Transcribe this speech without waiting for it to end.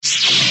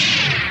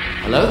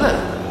Hello there.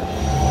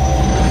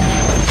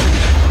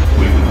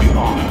 We would be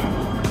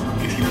honored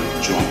if you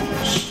would join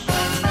us.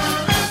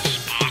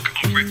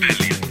 Spark of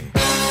Rebellion.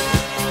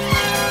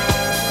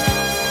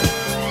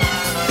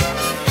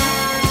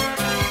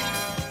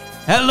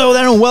 Hello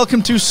there and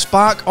welcome to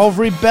Spark of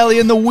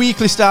Rebellion, the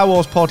weekly Star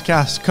Wars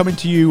podcast coming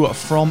to you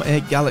from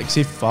a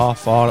galaxy far,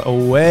 far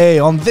away.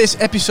 On this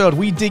episode,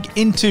 we dig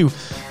into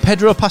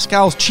Pedro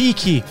Pascal's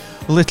cheeky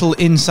little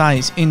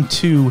insights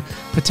into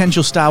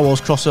potential Star Wars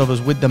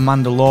crossovers with The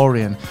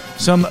Mandalorian,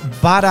 some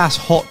badass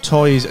hot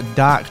toys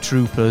Dark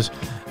Troopers,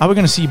 are we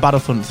going to see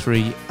Battlefront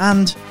 3,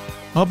 and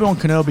Obi-Wan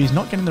Kenobi is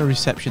not getting the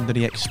reception that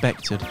he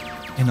expected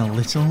in a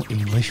little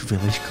English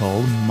village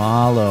called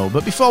Marlow.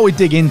 But before we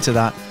dig into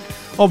that,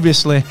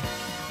 obviously,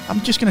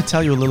 I'm just going to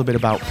tell you a little bit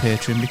about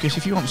Patreon, because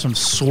if you want some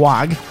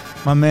swag,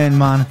 my main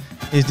man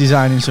is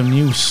designing some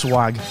new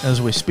swag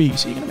as we speak,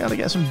 so you're going to be able to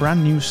get some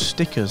brand new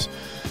stickers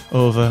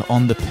over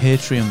on the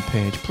Patreon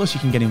page. Plus, you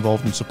can get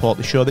involved and support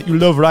the show that you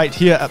love right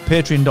here at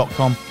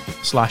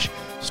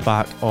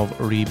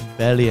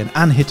patreon.com/sparkofrebellion,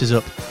 and hit us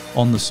up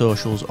on the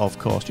socials, of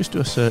course. Just do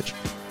a search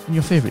on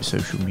your favourite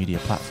social media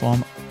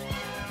platform.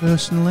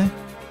 Personally,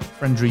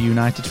 Friends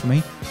Reunited for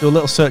me. Do a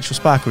little search for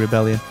Spark of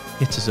Rebellion,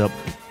 hit us up.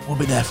 We'll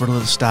be there for a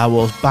little Star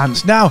Wars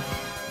bants. Now,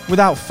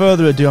 without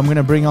further ado, I'm going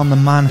to bring on the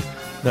man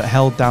that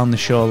held down the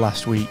show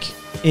last week,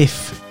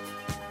 if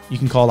you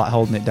can call that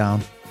holding it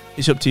down.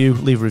 It's up to you.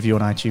 Leave a review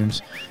on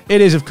iTunes. It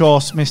is, of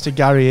course, Mr.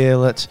 Gary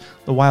Aylett,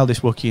 the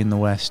wildest Wookiee in the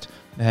West,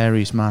 the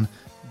hairiest man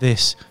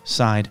this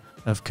side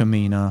of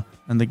Camino,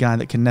 and the guy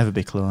that can never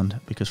be cloned,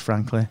 because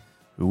frankly,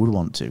 who would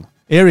want to?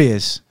 Here he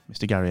is,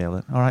 Mr. Gary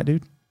Aylett. All right,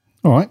 dude?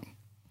 All right.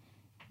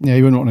 Yeah,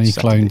 you wouldn't want any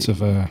clones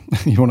of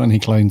you want any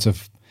clones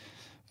of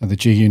the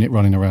G unit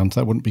running around.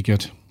 That wouldn't be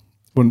good.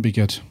 Wouldn't be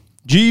good.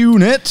 G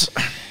Unit.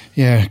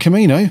 Yeah,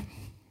 Camino.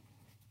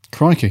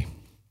 Crikey.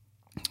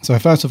 So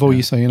first of all,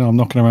 you say, I'm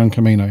knocking around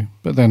Camino,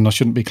 but then I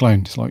shouldn't be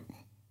cloned. It's like,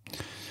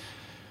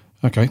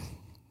 okay,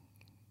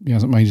 he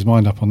hasn't made his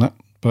mind up on that.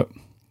 But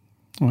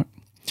all right.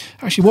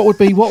 Actually, what would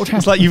happen?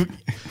 It's like you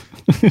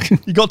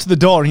got to the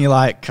door and you're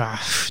like,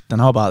 don't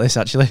know about this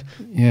actually.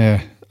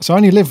 Yeah. So I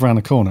only live around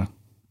the corner,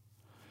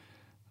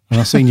 and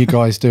I've seen you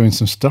guys doing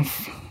some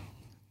stuff.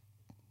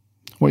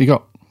 What you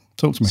got?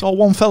 Talk to me. Saw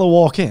one fella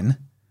walk in,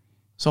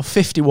 saw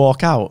 50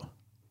 walk out.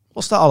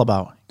 What's that all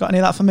about? Got any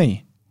of that for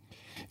me?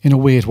 In a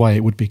weird way,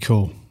 it would be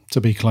cool to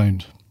be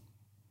cloned.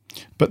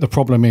 But the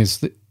problem is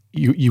that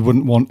you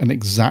wouldn't want an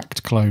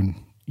exact clone.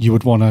 You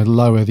would want to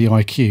lower the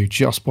IQ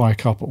just by a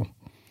couple,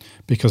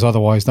 because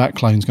otherwise that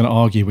clone's going to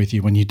argue with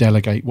you when you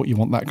delegate what you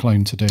want that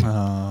clone to do.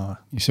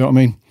 You see what I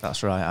mean?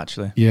 That's right,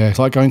 actually. Yeah, it's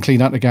like go and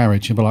clean out the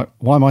garage and be like,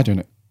 why am I doing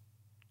it?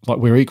 It's like,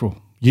 we're equal.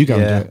 You go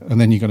and do it.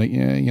 And then you're going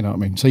to, you know what I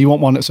mean? So you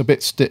want one that's a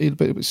bit stupid,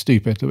 a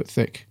bit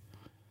thick.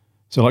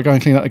 So like go and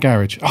clean out the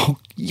garage. Oh,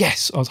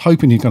 yes. I was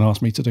hoping you're going to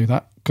ask me to do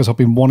that, because I've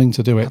been wanting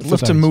to do it. I'd love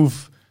to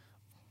move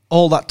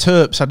all that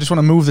terps. I just want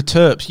to move the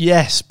terps.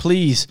 Yes,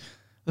 please.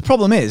 The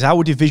problem is, how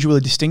would you visually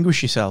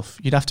distinguish yourself?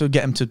 You'd have to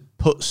get them to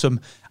put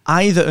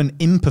either an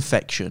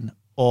imperfection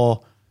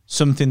or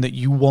something that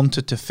you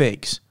wanted to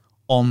fix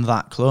on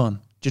that clone.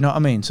 Do you know what I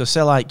mean? So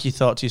say like you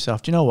thought to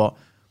yourself, do you know what?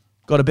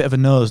 Got a bit of a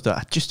nose that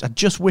I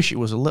just wish it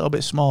was a little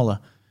bit smaller.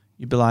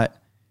 You'd be like,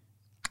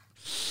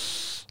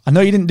 I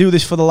know you didn't do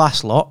this for the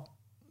last lot,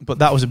 but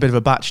that was a bit of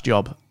a batch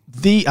job.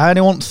 I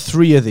only want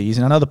 3 of these,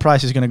 and I know the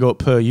price is going to go up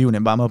per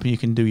unit, but I'm hoping you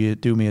can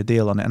do me a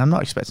deal on it. And I'm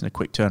not expecting a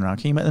quick turnaround.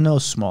 Can you make the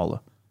nose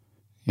smaller?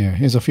 Yeah,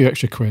 here's a few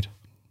extra quid.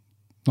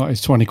 Like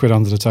it's 20 quid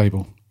under the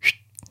table.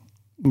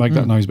 Make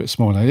that nose a bit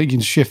smaller. You can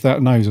shift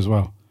that nose as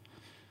well.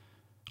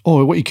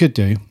 Or what you could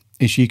do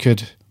is you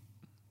could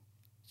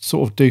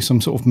sort of do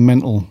some sort of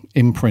mental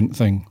imprint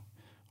thing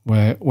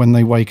where when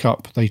they wake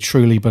up, they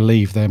truly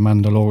believe they're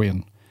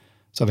Mandalorian.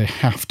 So they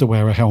have to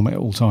wear a helmet at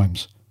all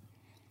times.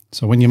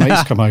 So when your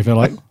mates come over,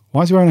 like,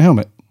 why is he wearing a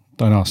helmet?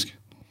 Don't ask.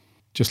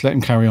 Just let him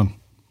carry on.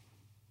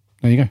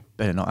 There you go.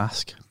 Better not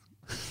ask.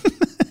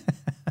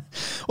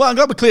 Well, I'm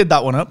glad we cleared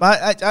that one up.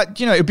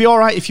 It'd be all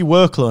right if you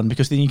were cloned,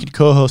 because then you could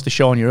co-host the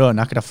show on your own.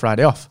 I could have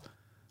Friday off.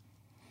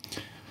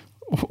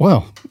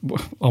 Well,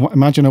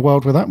 imagine a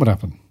world where that would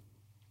happen.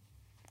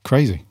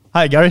 Crazy.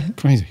 Hi, Gary.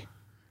 Crazy.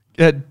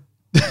 Do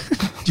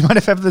you mind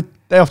if I have the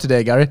day off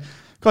today, Gary?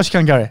 Of course you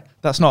can, Gary.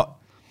 That's not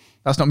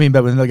me in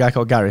bed with another guy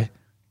called Gary.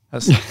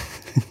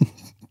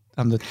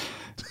 I'm the...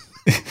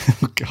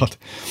 Oh, God.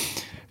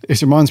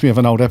 It reminds me of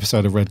an old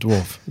episode of Red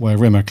Dwarf where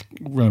Rimmer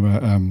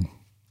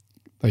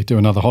they do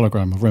another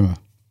hologram of Rimmer.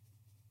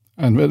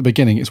 And at the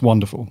beginning, it's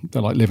wonderful.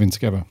 They're like living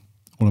together.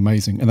 All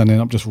amazing. And then they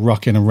end up just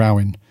rucking and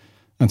rowing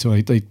until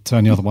they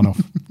turn the other one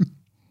off.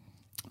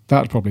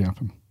 That would probably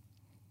happen.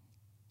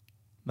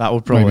 That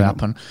would probably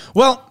happen.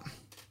 Well,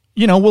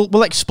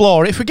 we'll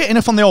explore it. If we get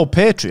enough on the old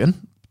Patreon,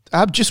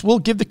 we'll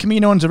give the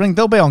Caminoans a ring.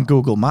 They'll be on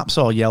Google Maps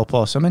or Yelp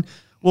or something.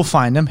 We'll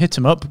find them, hit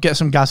them up, get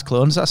some gas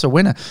clones. That's a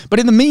winner. But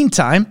in the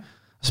meantime,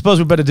 I suppose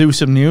we better do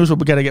some news. We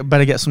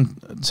better get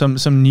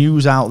some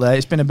news out there.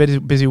 It's been a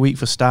busy week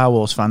for Star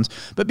Wars fans.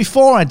 But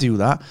before I do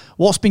that,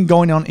 what's been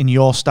going on in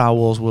your Star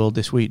Wars world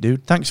this week,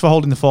 dude? Thanks for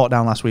holding the fort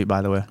down last week,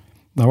 by the way.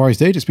 No worries,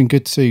 dude. It's been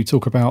good to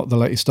talk about the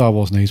latest Star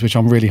Wars news, which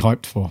I'm really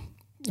hyped for.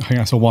 I think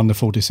that's a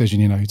wonderful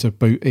decision, to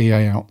boot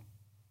EA out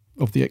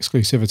of the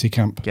exclusivity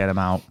camp. Get them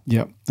out.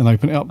 Yep, and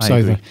open it up. I So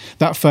agree.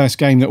 that first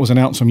game that was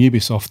announced from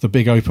Ubisoft, the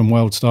big open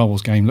world Star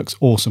Wars game, looks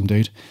awesome,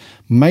 dude.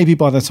 Maybe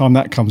by the time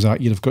that comes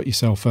out, you'd have got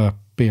yourself a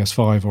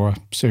PS5 or a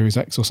Series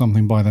X or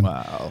something by then.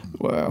 Wow.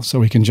 Well, so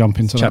we can jump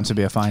into Chance that. to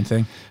be a fine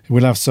thing.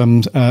 We'll have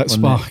some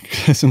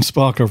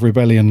Spark of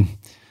Rebellion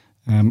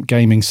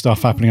gaming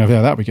stuff happening over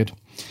there. That'd be good.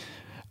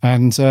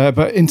 And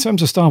but in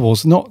terms of Star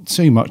Wars, not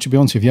too much, to be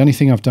honest with you. The only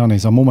thing I've done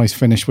is I'm almost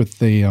finished with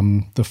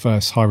the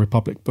first High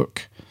Republic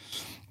book,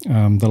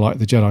 The Light of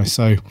the Jedi.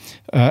 So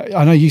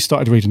I know you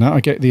started reading that. I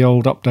get the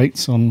old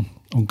updates on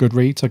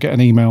Goodreads. I get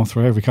an email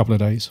through every couple of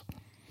days.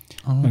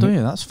 Oh, do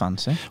you? That's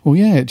fancy. Well,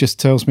 yeah, it just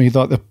tells me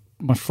that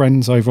my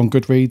friends over on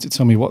Goodreads, it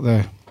tells me what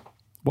they're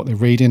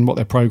reading, what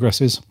their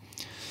progress is.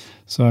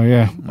 So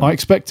yeah, I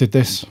expected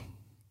this.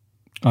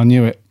 I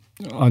knew it.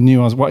 I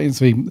knew I was waiting to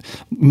see.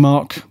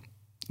 Mark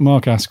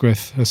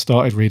Asquith has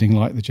started reading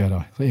Light of the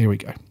Jedi. So here we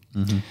go.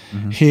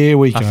 Here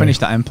we go. I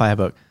finished that Empire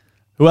book.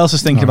 Who else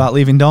is thinking about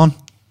leaving Dawn?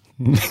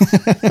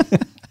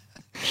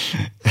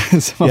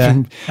 So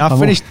Yeah, I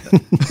finished.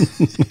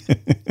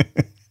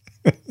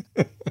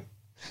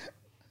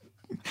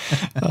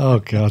 Oh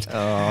God.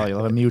 Oh,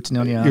 you'll have a mutiny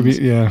on your hands.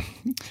 Yeah.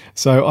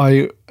 So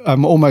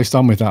I'm almost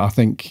done with that. I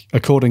think,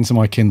 according to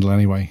my Kindle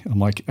anyway, I'm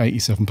like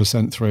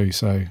 87% through.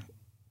 So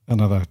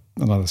another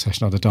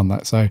session I'd have done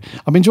that. So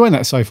I'm enjoying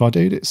that so far,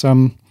 dude. It's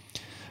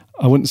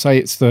I wouldn't say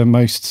it's the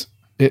most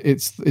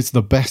it's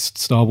the best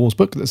Star Wars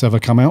book that's ever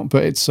come out,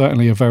 but it's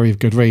certainly a very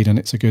good read, and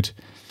it's a good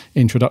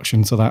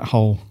introduction to that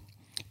whole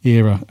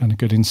era and a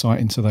good insight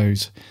into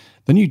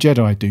the new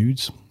Jedi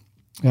dudes.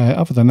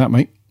 Other than that,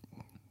 mate,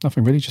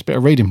 nothing really, just a bit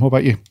of reading. What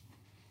about you?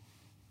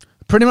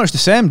 Pretty much the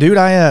same, dude.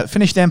 I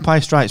finished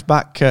Empire Strikes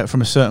Back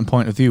from a certain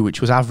point of view, which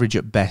was average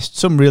at best.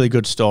 Some really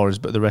good stories,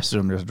 but the rest of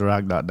them just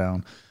dragged that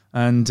down.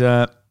 And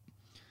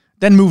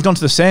then moved on to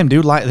the same,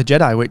 dude, Light of the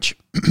Jedi, which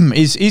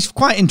is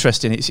quite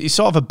interesting. It's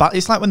sort of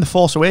it's like when The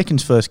Force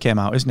Awakens first came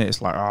out, isn't it?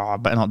 It's like, I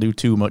better not do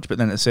too much, but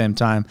then at the same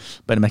time,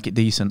 better make it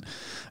decent.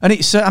 And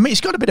it's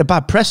it's got a bit of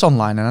bad press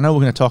online, and I know we're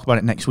going to talk about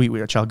it next week,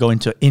 which I'll go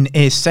into in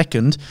a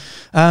second.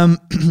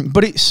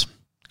 But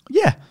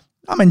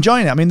I'm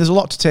enjoying it. I mean, there's a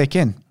lot to take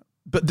in,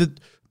 but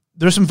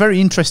there are some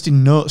very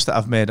interesting notes that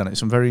I've made on it,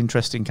 some very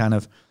interesting kind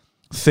of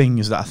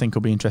things that I think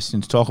will be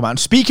interesting to talk about. And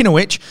speaking of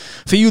which,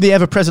 for you, the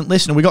ever-present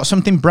listener, we got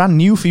something brand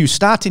new for you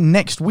starting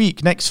next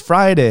week, next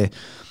Friday.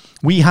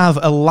 We have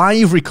a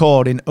live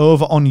recording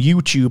over on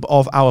YouTube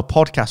of our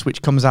podcast,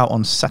 which comes out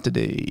on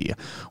Saturday.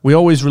 We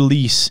always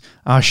release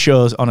our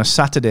shows on a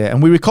Saturday,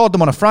 and we record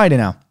them on a Friday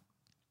now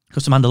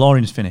because The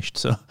Mandalorian is finished,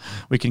 so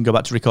we can go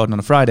back to recording on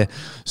a Friday.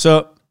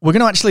 So we're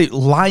going to actually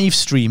live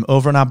stream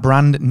over on our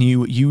brand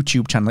new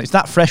YouTube channel. It's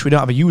that fresh, we don't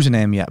have a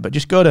username yet, but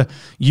just go to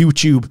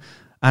YouTube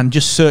and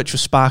just search for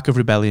Spark of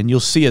Rebellion. You'll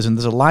see us, and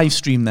there's a live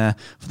stream there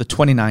for the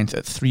 29th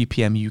at 3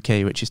 p.m.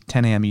 UK, which is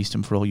 10 a.m.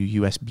 Eastern for all you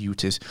US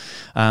beauties.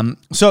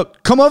 So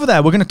come over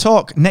there. We're going to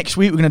talk next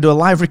week. We're going to do a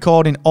live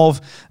recording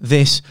of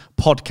this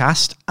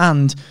podcast,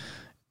 and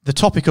the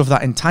topic of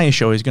that entire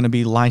show is going to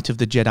be Light of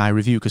the Jedi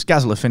review, because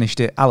Gazla finished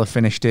it, Alla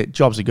finished it,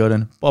 Job's a good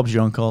one, Bob's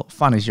your uncle,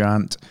 Fanny's your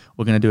aunt.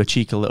 We're going to do a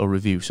cheeky little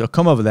review. So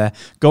come over there,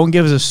 go and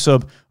give us a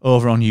sub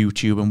over on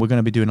YouTube, and we're going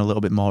to be doing a little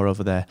bit more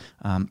over there.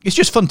 It's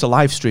just fun to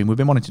live stream. We've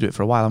been wanting to do it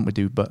for a while, haven't we,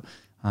 dude? But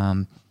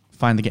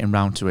finally getting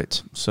round to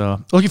it.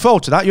 So looking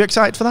forward to that. You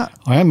excited for that?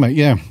 I am, mate,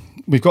 yeah.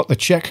 We've got the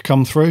check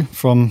come through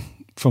from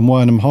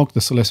Wernham Hogg,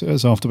 the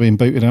solicitors, after being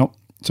booted out.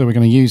 So we're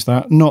going to use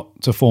that,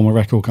 not to form a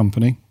record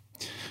company,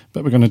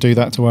 but we're going to do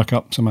that to work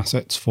up some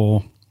assets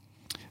for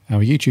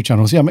our YouTube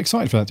channels. Yeah, I'm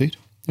excited for that, dude.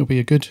 It'll be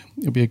a good,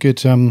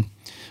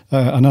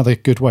 another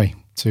good way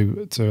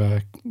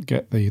to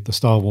get the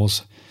Star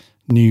Wars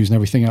news and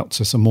everything out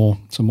to some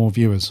more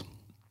viewers.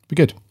 Be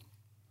good.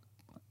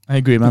 I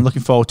agree, man.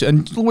 Looking forward to it.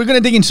 And we're going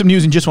to dig in some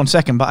news in just one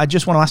second, but I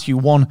just want to ask you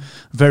one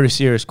very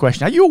serious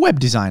question. Are you a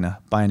web designer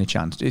by any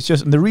chance? It's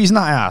just, and the reason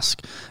I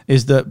ask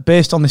is that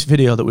based on this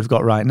video that we've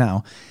got right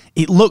now,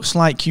 it looks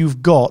like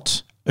you've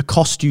got a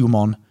costume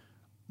on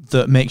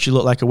that makes you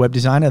look like a web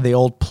designer. The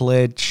old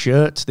plaid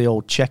shirt, the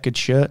old checkered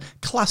shirt,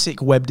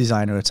 classic web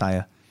designer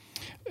attire.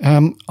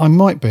 I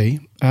might be.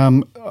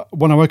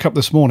 When I woke up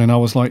this morning, I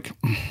was like,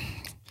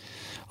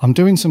 I'm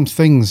doing some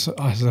things.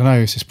 I don't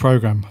know, it's this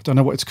program. I don't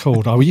know what it's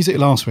called. I used it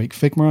last week,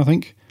 Figma, I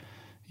think.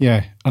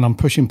 Yeah, and I'm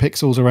pushing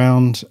pixels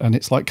around, and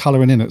it's like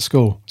colouring in at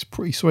school. It's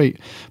pretty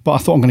sweet. But I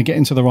thought I'm going to get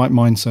into the right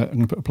mindset. I'm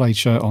going to put a plaid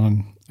shirt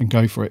on and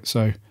go for it.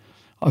 So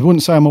I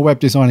wouldn't say I'm a web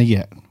designer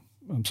yet.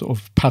 I'm sort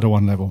of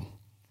Padawan level,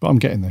 but I'm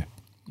getting there.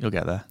 You'll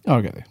get there.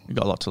 I'll get there. You've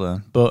got a lot to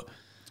learn. But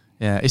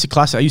yeah, it's a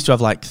classic. I used to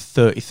have like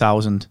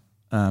 30,000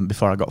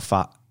 before I got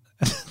fat.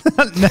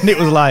 And then it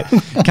was like,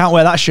 can't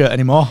wear that shirt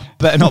anymore.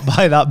 Better not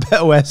buy that.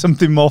 Better wear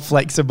something more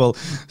flexible.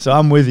 So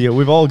I'm with you.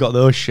 We've all got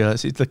those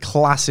shirts. It's the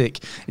classic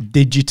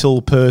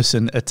digital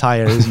person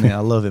attire, isn't it? I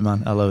love it,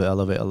 man. I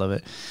love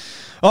it.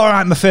 All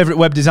right, my favourite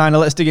web designer.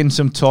 Let's dig in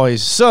some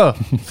toys. So,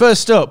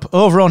 first up,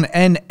 over on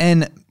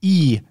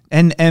NME,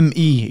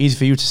 easy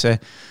for you to say,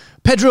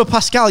 Pedro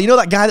Pascal, you know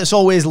that guy that's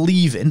always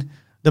leaving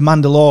The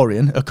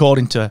Mandalorian,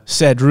 according to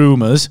said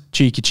rumours,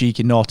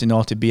 cheeky, naughty,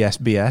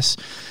 BS.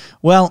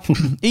 Well,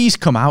 he's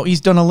come out,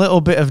 he's done a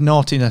little bit of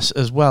naughtiness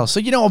as well.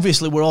 So,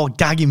 obviously we're all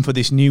gagging for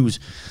this news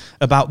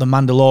about The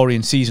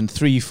Mandalorian season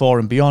 3, 4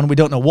 and beyond. We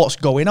don't know what's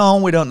going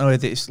on. We don't know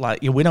if it's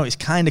we know it's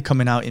kind of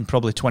coming out in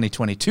probably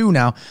 2022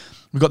 now.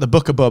 We've got the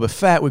Book of Boba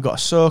Fett, we've got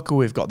Ahsoka,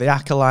 we've got The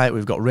Acolyte,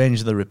 we've got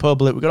Rangers of the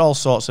Republic, we've got all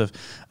sorts of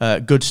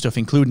good stuff,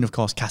 including, of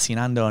course, Cassian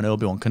Andor and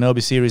Obi-Wan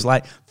Kenobi series.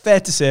 Fair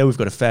to say, we've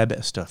got a fair bit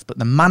of stuff. But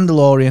The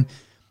Mandalorian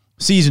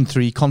season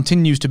 3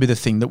 continues to be the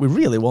thing that we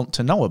really want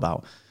to know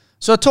about.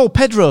 So I told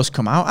Pedro's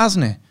come out,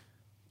 hasn't he?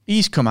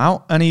 He's come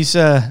out, and his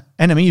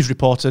enemy's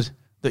reported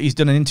that he's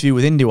done an interview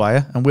with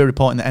IndieWire, and we're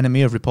reporting that enemy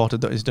have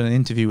reported that he's done an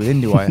interview with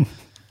IndieWire.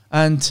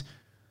 And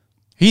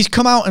he's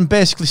come out and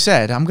basically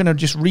said, I'm going to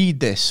just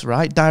read this,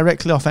 right,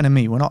 directly off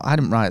NME. I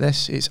didn't write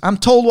this. I'm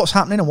told what's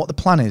happening and what the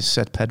plan is,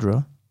 said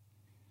Pedro.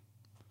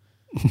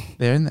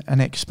 They're in an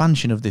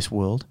expansion of this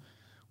world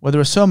where there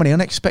are so many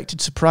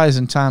unexpected surprises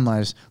and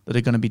timelines that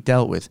are going to be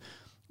dealt with.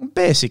 And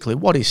basically,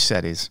 what he's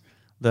said is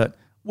that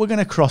we're going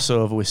to cross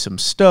over with some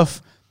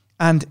stuff,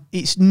 and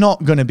it's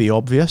not going to be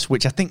obvious,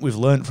 which I think we've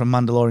learned from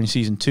Mandalorian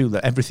Season 2,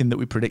 that everything that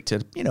we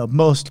predicted,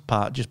 most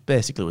part, just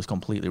basically was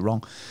completely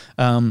wrong.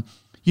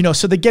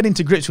 So they're getting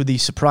to grips with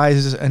these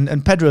surprises,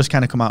 and Pedro's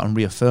kind of come out and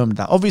reaffirmed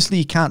that. Obviously,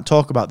 you can't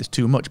talk about this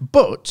too much,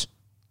 but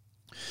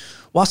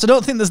whilst I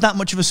don't think there's that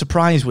much of a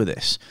surprise with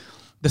this,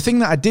 the thing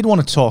that I did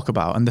want to talk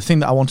about, and the thing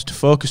that I wanted to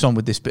focus on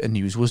with this bit of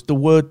news, was the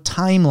word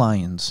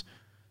timelines.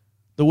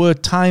 The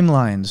word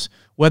timelines,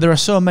 where there are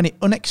so many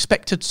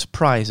unexpected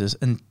surprises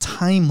and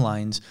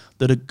timelines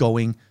that are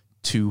going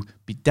to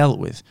be dealt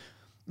with.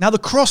 Now, the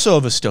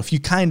crossover stuff you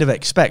kind of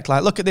expect.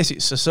 Look at this,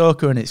 it's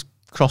Ahsoka and it's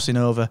crossing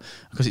over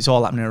because it's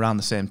all happening around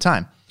the same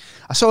time.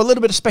 I saw a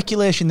little bit of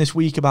speculation this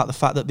week about the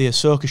fact that the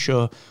Ahsoka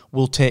show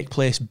will take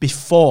place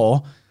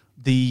before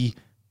the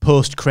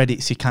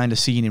post-credits you kind of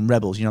seen in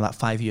Rebels, that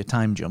 5-year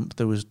time jump.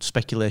 There was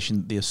speculation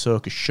that the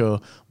Ahsoka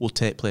show will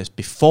take place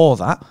before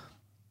that,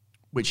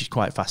 which is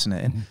quite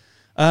fascinating.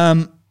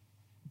 Mm-hmm.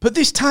 But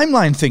this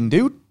timeline thing,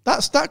 dude,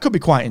 that could be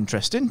quite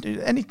interesting.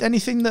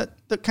 Anything that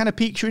kind of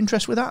piques your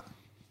interest with that?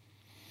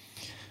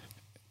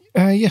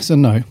 Yes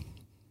and no.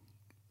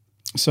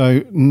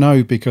 So,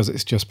 no, because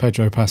it's just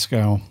Pedro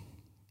Pascal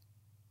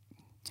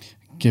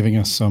giving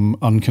us some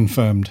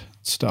unconfirmed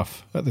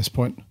stuff at this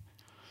point.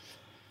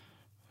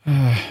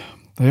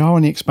 They are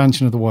in the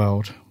expansion of the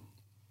world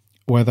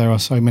where there are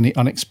so many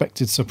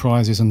unexpected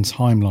surprises and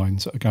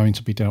timelines that are going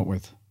to be dealt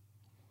with.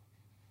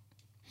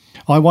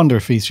 I wonder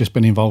if he's just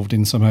been involved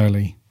in some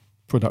early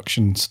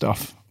production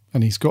stuff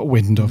and he's got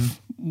wind of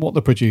what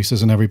the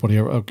producers and everybody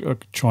are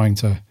trying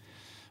to,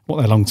 what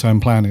their long-term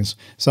plan is.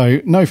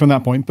 So, no from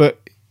that point,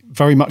 but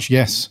very much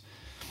yes.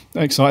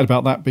 Excited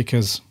about that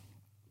because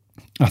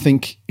I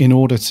think in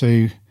order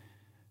to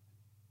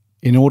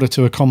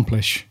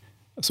accomplish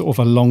sort of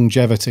a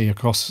longevity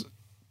across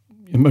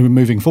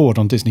moving forward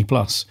on Disney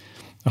Plus,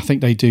 I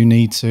think they do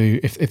need to,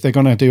 if they're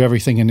going to do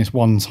everything in this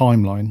one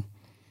timeline,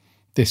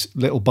 this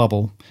little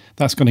bubble,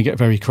 that's going to get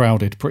very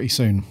crowded pretty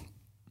soon.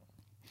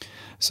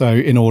 So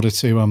in order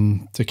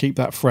to keep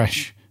that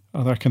fresh,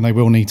 I reckon they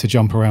will need to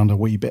jump around a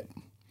wee bit,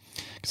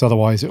 because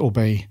otherwise it will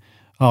be,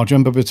 do you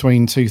remember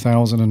between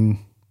 2000 and,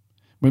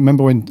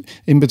 remember when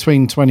in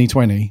between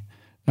 2020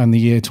 and the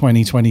year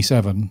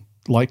 2027,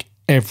 like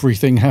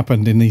everything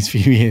happened in these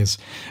few years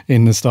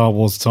in the Star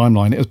Wars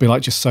timeline. It would be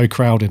like just so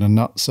crowded and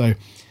nuts. So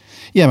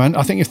yeah, man,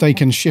 I think if they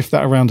can shift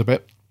that around a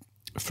bit,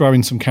 throw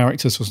in some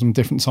characters for some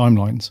different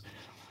timelines.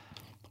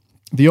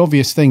 The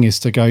obvious thing is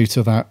to go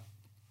to that,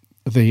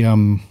 the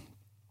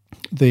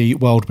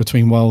world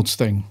between worlds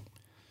thing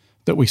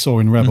that we saw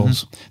in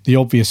Rebels. Mm-hmm. The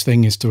obvious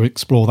thing is to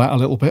explore that a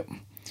little bit,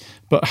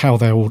 but how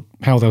they'll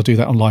do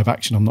that on live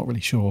action, I'm not really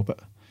sure.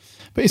 But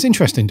it's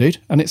interesting, dude,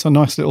 and it's a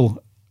nice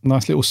little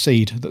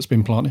seed that's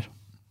been planted.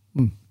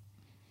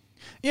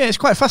 Yeah, it's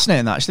quite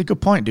fascinating, that. Actually, good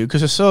point, dude,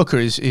 because Ahsoka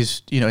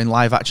is in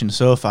live action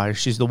so far,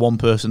 she's the one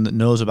person that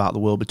knows about the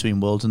world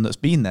between worlds and that's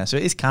been there, so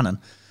it is canon.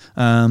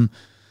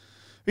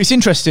 It's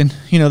interesting,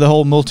 the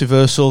whole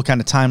multiversal kind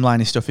of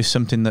timeline stuff is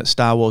something that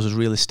Star Wars has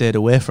really stayed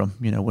away from.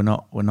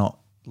 We're not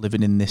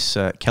living in this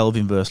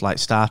Kelvinverse like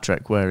Star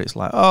Trek, where it's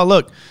like, oh,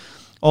 look,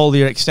 all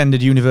the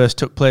extended universe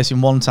took place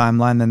in one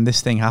timeline, then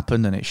this thing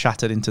happened and it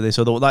shattered into this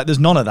other. Like, there's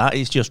none of that.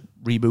 It's just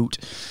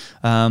reboot.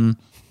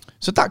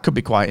 So that could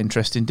be quite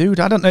interesting, dude.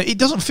 I don't know. It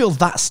doesn't feel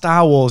that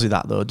Star Warsy,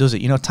 that, though, does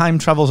it? Time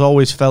travel's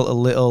always felt a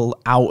little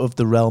out of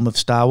the realm of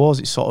Star Wars.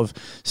 It's sort of,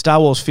 Star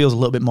Wars feels a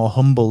little bit more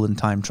humble than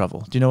time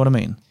travel. Do you know what I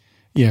mean?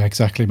 Yeah,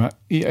 exactly, Matt.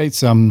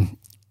 It's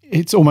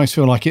it's almost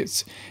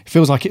it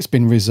feels like it's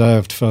been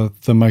reserved for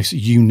the most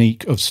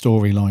unique of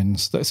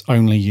storylines that's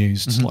only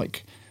used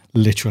like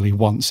literally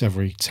once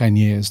every 10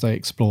 years. They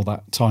explore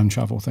that time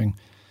travel thing.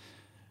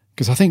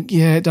 Because I think,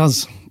 it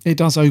does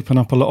open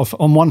up a lot of,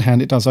 on one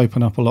hand, it does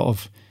open up a lot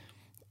of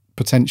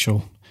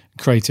potential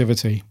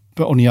creativity.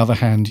 But on the other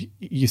hand,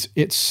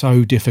 it's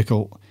so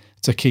difficult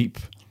to keep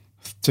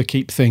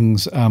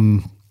things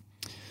not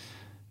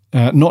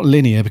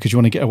linear, because you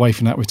want to get away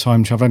from that with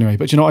time travel anyway.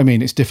 But you know what I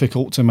mean? It's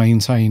difficult to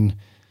maintain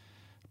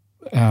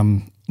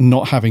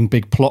not having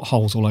big plot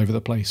holes all over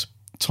the place.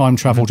 Time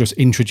travel just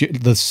introduce,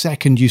 the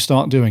second you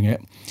start doing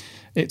it,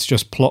 it's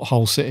just plot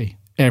hole city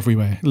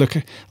everywhere. Look,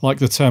 like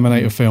the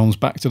Terminator films,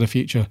 Back to the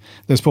Future.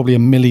 There's probably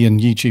 1 million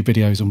YouTube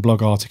videos and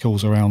blog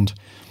articles around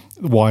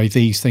why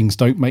these things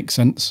don't make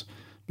sense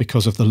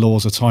because of the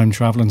laws of time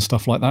travel and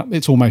stuff like that.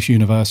 It's almost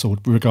universal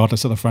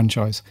regardless of the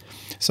franchise.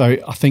 So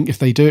I think if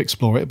they do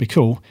explore it, it'd be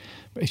cool,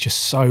 but it's just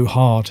so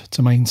hard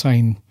to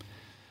maintain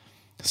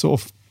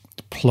sort of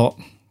plot,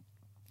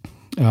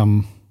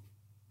 a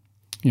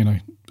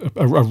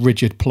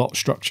rigid plot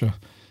structure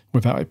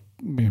without it,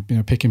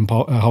 picking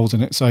holes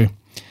in it. So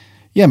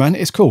yeah, man,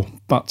 it's cool,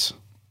 but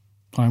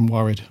I'm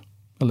worried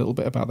a little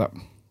bit about that.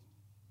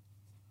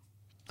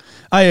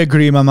 I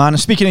agree, my man.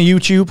 Speaking of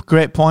YouTube,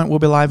 great point. We'll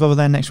be live over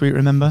there next week,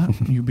 remember?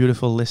 You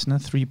beautiful listener,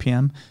 3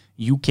 p.m.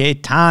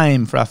 UK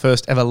time for our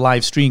first ever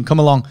live stream. Come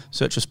along,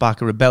 search for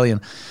Spark of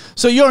Rebellion.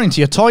 So you're into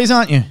your toys,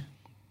 aren't you?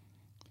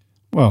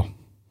 Well,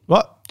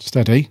 what?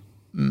 Steady.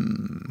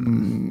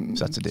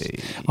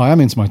 Saturday. I am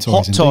into my toys.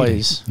 Hot indeed.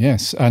 toys.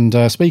 Yes, and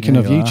speaking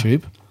of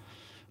YouTube,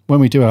 when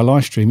we do our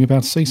live stream, you're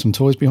about to see some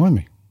toys behind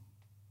me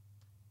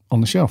on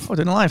the shelf. Oh,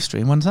 doing a live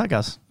stream. When's that,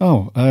 Gaz?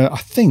 Oh, I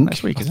think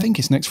Next week, I think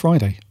it's next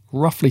Friday,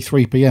 roughly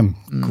 3 p.m.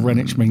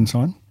 Greenwich Mean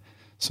Time.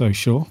 So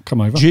sure,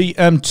 come over.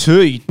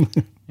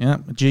 GMT. Yeah,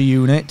 G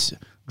Unit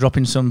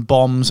dropping some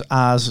bombs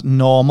as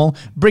normal.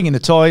 Bringing the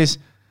toys,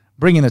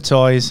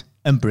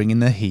 and bringing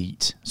the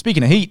heat.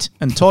 Speaking of heat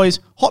and toys,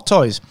 hot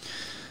toys.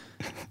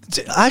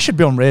 I should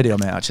be on radio,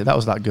 mate, actually. That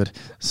was that good.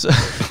 So,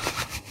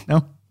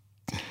 no?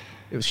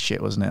 It was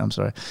shit, wasn't it? I'm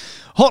sorry.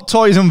 Hot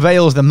Toys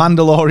unveils the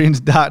Mandalorian's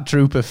Dark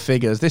Trooper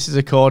figures. This is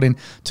according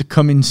to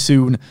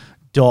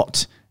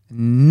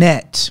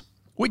comingsoon.net,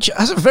 which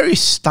has a very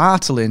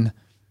startling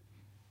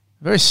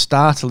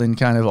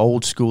kind of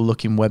old school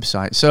looking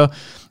website. So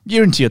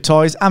you're into your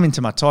toys, I'm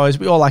into my toys.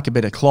 We all like a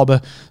bit of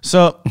clobber.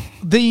 So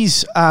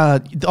these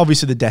are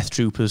obviously the Death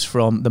Troopers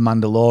from The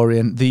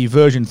Mandalorian, the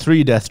version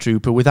 3 Death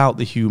Trooper without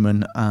the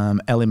human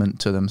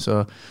element to them.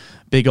 So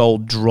big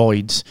old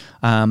droids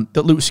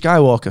that Luke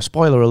Skywalker,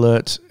 spoiler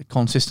alert,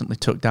 consistently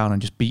took down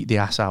and just beat the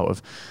ass out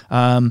of.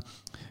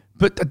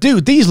 But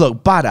dude, these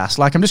look badass.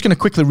 Like, I'm just going to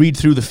quickly read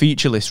through the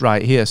feature list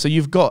right here. So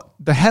you've got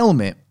the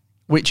helmet,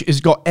 which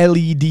has got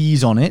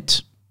LEDs on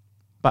it,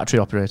 battery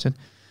operated.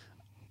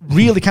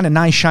 Really kind of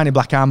nice shiny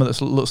black armor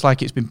that looks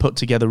like it's been put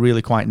together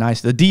really quite nice.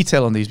 The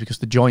detail on these, because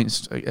the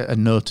joints are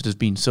noted as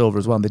being silver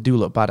as well, and they do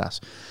look badass.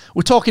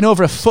 We're talking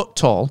over a foot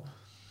tall,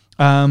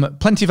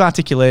 plenty of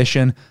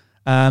articulation,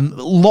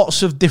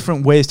 lots of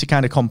different ways to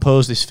kind of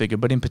compose this figure,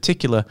 but in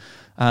particular,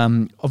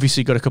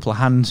 obviously you've got a couple of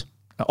hand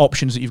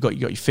options that you've got.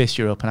 You've got your fist,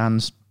 your open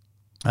hands,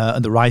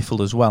 and the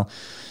rifle as well.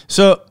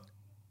 So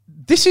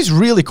this is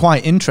really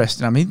quite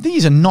interesting. I mean,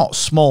 these are not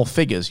small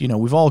figures. You know,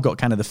 we've all got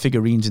kind of the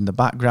figurines in the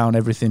background,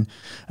 everything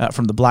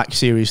from the Black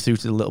Series through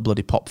to the Little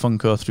Bloody Pop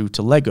Funko through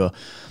to Lego.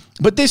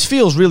 But this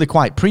feels really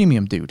quite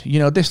premium, dude. You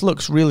know, this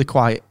looks really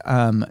quite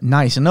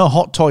nice. I know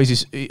Hot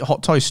Toys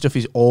stuff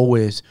is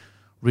always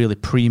really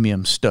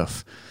premium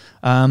stuff.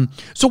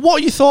 So what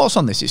are your thoughts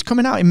on this? It's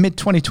coming out in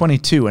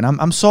mid-2022, and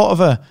I'm sort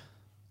of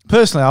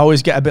personally, I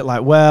always get a bit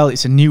like, well,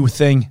 it's a new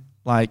thing.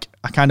 Like,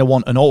 I kind of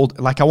want I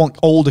want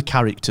older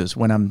characters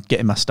when I'm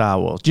getting my Star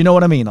Wars. Do you know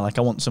what I mean? Like,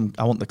 I want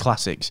the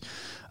classics.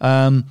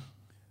 But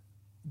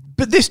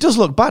this does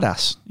look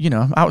badass. You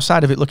know,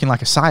 outside of it looking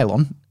like a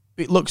Cylon,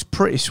 it looks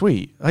pretty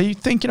sweet. Are you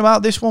thinking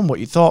about this one? What are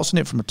your thoughts on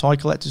it from a toy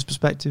collector's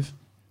perspective?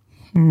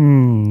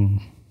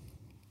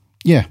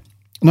 Yeah.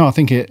 No, I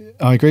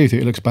agree with you.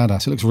 It looks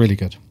badass. It looks really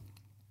good.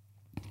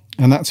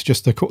 And that's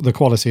just the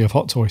quality of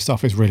Hot Toy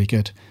stuff is really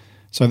good.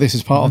 So this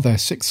is part of their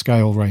 6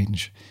 scale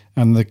range.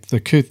 And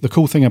the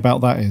cool thing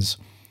about that is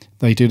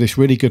they do this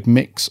really good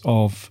mix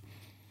of,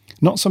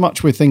 not so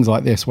much with things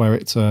like this where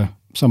it's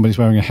somebody's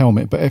wearing a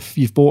helmet, but if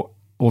you've bought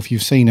or if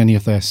you've seen any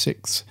of their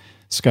 6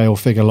 scale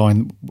figure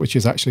line, which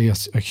is actually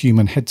a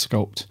human head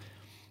sculpt,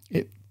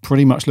 it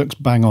pretty much looks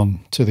bang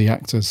on to the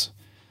actor's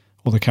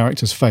or the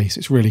character's face.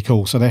 It's really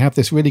cool. So they have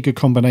this really good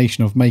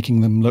combination of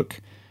making them look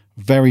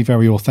very,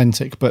 very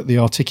authentic, but the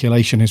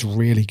articulation is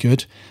really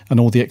good and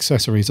all the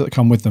accessories that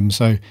come with them.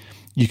 So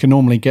you can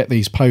normally get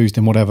these posed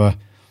in whatever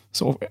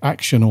sort of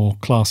action or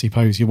classy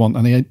pose you want.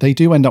 And they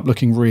do end up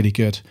looking really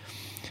good.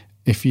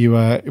 If you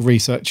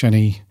research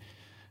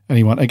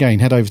anyone, again,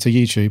 head over to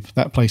YouTube,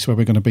 that place where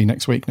we're going to be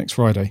next week, next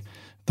Friday.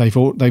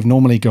 They've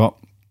normally got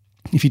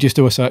if you just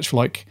do a search for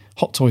like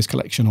Hot Toys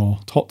collection or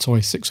Hot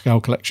Toys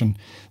 6-scale collection,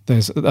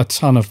 there's a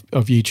ton of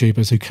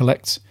YouTubers who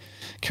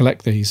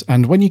collect these.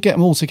 And when you get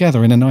them all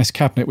together in a nice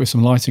cabinet with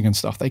some lighting and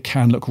stuff, they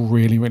can look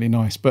really, really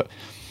nice. But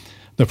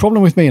the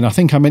problem with me, and I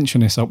think I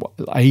mentioned this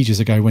ages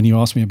ago when you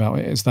asked me about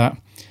it, is that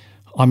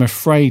I'm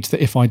afraid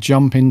that if I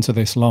jump into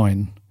this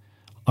line,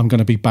 I'm going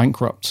to be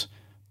bankrupt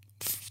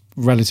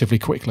relatively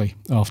quickly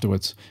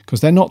afterwards,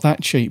 because they're not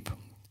that cheap.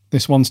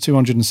 This one's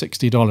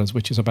 $260,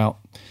 which is about,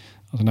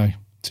 I don't know,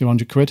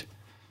 200 quid,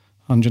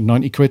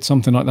 190 quid,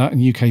 something like that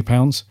in UK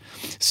pounds.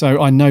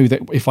 So I know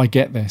that if I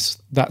get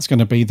this, that's going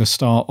to be the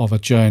start of a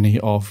journey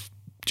of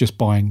just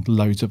buying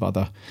loads of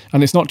other.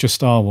 And it's not just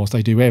Star Wars.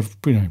 They do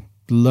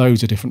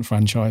loads of different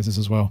franchises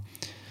as well.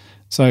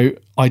 So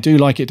I do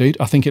like it, dude.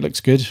 I think it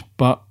looks good.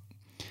 But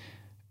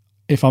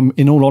if I'm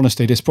in all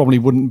honesty, this probably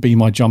wouldn't be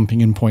my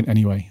jumping in point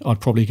anyway.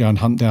 I'd probably go and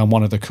hunt down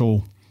one of the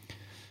cool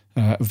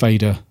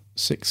Vader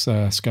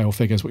 6-scale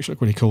figures, which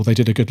look really cool. They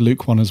did a good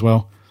Luke one as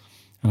well.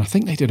 And I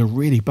think they did a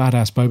really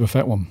badass Boba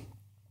Fett one.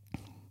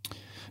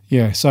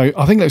 Yeah, so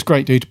I think that's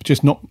great, dude.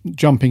 Just not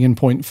jumping in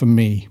point for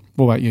me.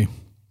 What about you?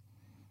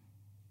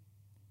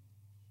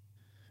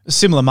 A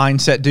similar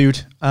mindset,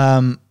 dude.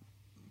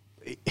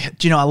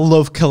 Do you know, I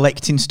love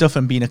collecting stuff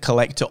and being a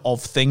collector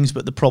of things,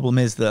 but the problem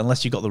is that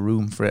unless you've got the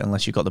room for it,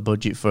 unless you've got the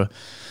budget for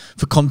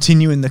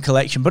continuing the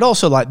collection, but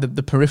also like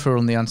the peripheral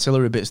and the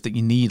ancillary bits that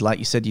you need, like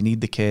you said, you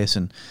need the case,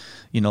 and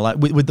you know, like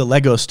with the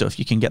Lego stuff,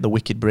 you can get the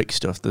Wicked Brick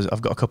stuff.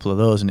 I've got a couple of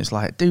those, and it's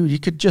like, dude, you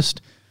could just,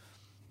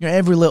 you know,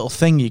 every little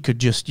thing you could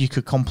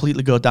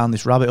completely go down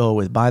this rabbit hole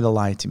with, buy the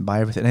lighting,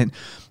 buy everything. And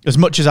as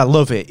much as I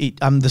love it,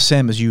 I'm the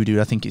same as you, dude.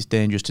 I think it's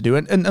dangerous to do.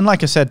 And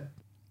like I said,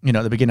 you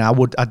know, at the beginning,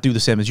 I'd do the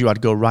same as you. I'd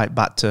go right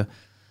back to,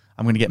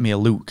 I'm going to get me a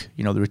Luke,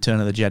 you know, the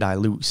Return of the Jedi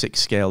Luke 6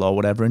 scale or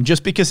whatever. And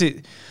just because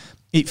it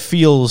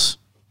feels,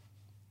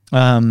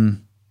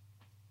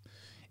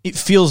 it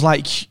feels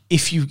like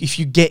if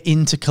you get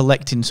into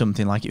collecting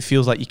something, like it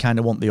feels like you kind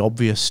of want the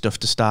obvious stuff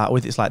to start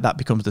with. It's like that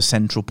becomes the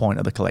central point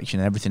of the collection,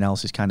 and everything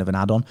else is kind of an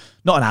add-on.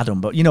 Not an add-on,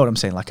 but you know what I'm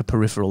saying, like a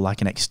peripheral,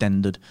 like an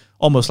extended,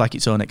 almost like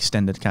its own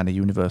extended kind of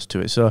universe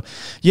to it. So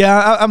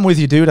yeah, I'm with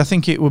you, dude. I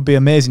think it would be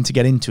amazing to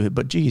get into it,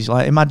 but geez,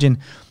 like imagine,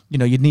 you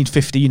know, you'd need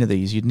 15 of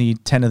these, you'd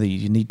need 10 of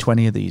these, you'd need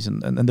 20 of these,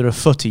 and they're a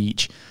foot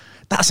each.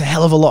 That's a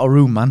hell of a lot of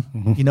room, man.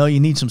 Mm-hmm. You know, you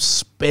need some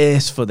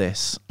space for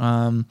this.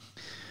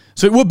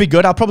 So it would be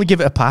good. I'll probably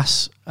give it a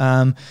pass.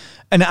 And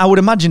I would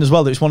imagine as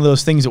well that it's one of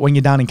those things that when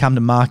you're down in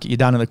Camden Market, you're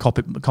down in the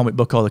comic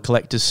book or the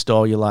collector's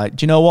store, you're like,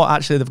 do you know what?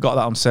 Actually, they've got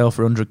that on sale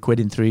for 100 quid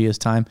in 3 years'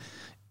 time.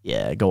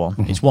 Yeah, go on.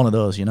 It's one of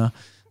those, you know.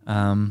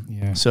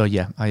 Yeah. So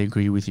yeah, I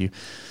agree with you.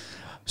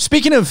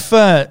 Speaking of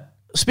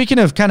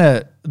kind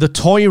of the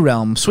toy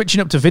realm, switching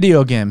up to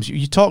video games,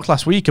 you talked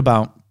last week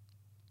about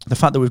the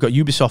fact that we've got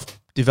Ubisoft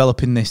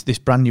developing this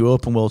brand new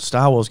open world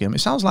Star Wars game. It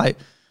sounds like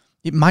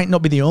it might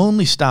not be the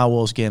only Star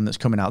Wars game that's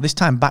coming out. This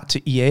time back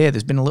to EA,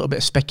 there's been a little bit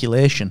of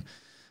speculation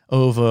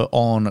over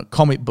on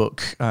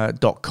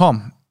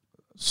comicbook.com,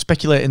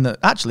 speculating that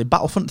actually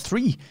Battlefront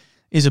 3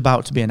 is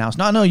about to be announced.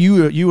 Now, I know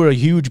you were a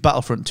huge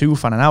Battlefront 2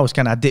 fan, and I was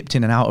kind of dipped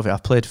in and out of it.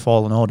 I've played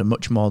Fallen Order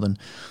much more than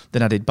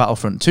I did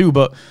Battlefront 2,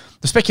 but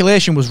the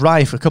speculation was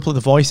rife. A couple of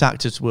the voice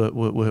actors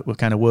were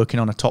kind of working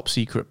on a top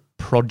secret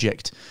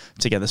project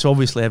together. So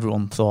obviously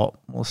everyone thought,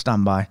 well,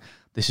 stand by,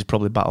 this is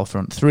probably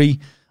Battlefront 3.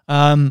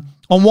 On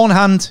one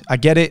hand, I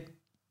get it,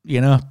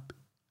 you know,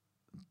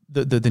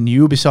 the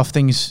new Ubisoft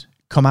things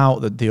come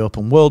out, the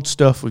open world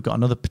stuff. We've got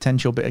another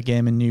potential bit of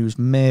gaming news,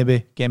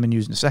 maybe gaming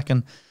news in a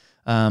second.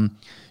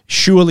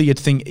 Surely you'd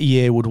think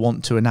EA would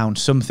want to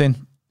announce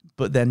something,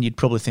 but then you'd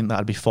probably think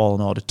that'd be Fallen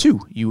Order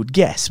 2. You would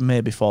guess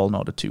maybe Fallen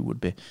Order 2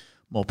 would be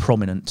more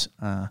prominent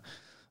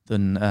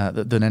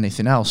than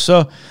anything else.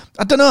 So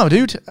I don't know,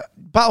 dude.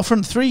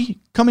 Battlefront 3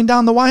 coming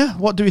down the wire.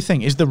 What do we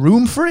think? Is there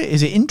room for it?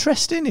 Is it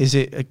interesting?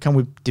 Can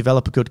we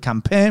develop a good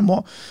campaign?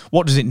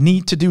 What does it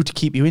need to do to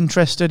keep you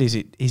interested? Is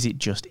it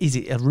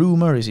a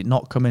rumor? Is it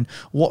not coming?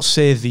 What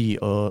say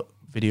the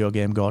video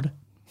game god?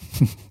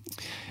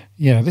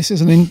 Yeah, this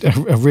is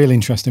a real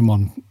interesting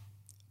one,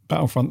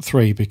 Battlefront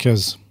 3,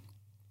 because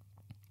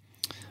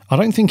I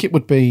don't think it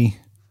would be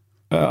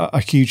a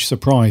huge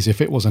surprise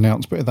if it was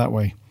announced, put it that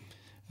way.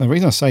 And the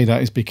reason I say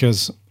that is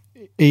because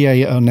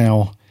EA are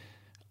now,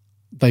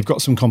 they've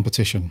got some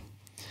competition.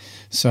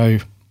 So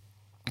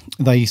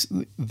they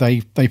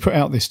put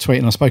out this tweet,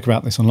 and I spoke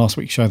about this on last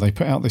week's show. They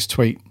put out this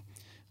tweet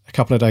a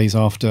couple of days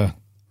after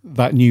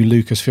that new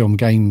Lucasfilm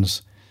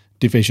Games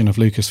division of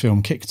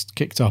Lucasfilm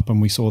kicked up,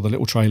 and we saw the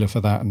little trailer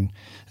for that, and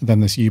then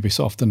this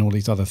Ubisoft and all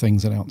these other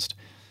things announced.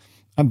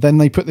 And then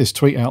they put this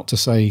tweet out to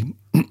say,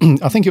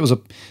 I think it was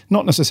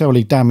not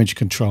necessarily damage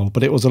control,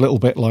 but it was a little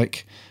bit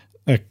like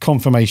a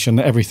confirmation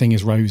that everything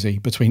is rosy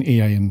between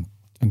EA and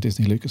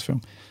Disney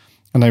Lucasfilm.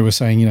 And they were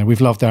saying, you know, we've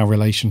loved our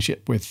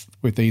relationship with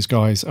these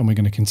guys, and we're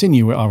going to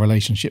continue with our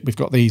relationship. We've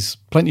got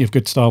plenty of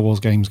good Star Wars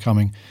games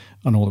coming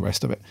and all the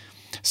rest of it.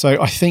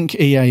 So I think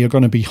EA are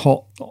going to be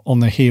hot on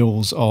the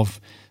heels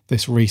of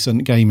this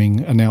recent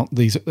gaming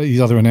these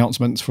other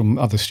announcements from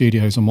other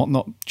studios and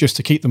whatnot, just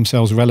to keep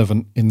themselves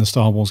relevant in the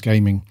Star Wars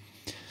gaming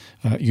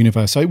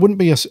universe. So it wouldn't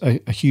be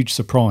a huge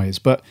surprise.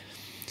 But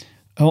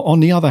on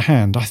the other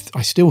hand,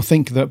 I still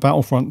think that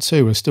Battlefront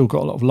 2 has still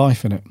got a lot of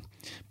life in it,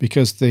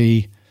 because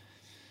the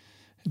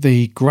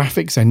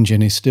graphics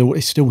engine it still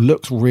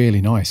looks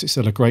really nice. It's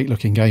still a great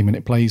looking game, and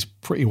it plays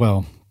pretty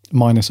well,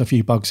 minus a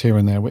few bugs here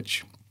and there,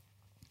 which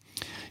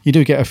you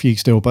do get a few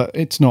still, but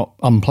it's not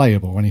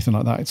unplayable or anything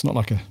like that. It's not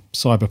like a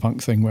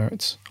Cyberpunk thing where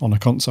it's on a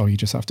console, you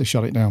just have to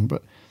shut it down.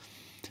 But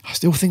I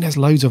still think there's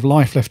loads of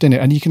life left in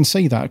it. And you can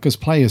see that because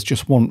players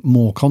just want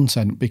more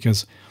content,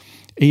 because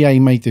EA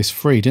made this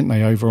free, didn't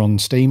they, over on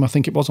Steam? I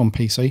think it was on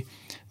PC.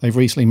 They've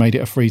recently made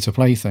it a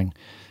free-to-play thing.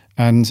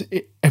 And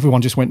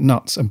everyone just went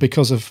nuts. And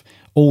because of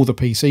all the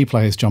PC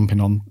players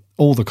jumping on,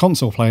 all the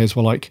console players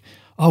were like,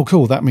 oh,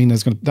 cool, that means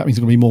there's going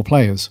to be more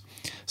players.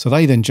 So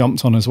they then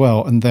jumped on as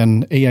well. And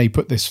then EA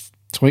put this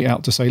tweet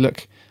out to say,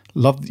 look,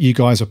 love that you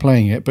guys are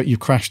playing it, but you've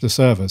crashed the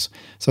servers.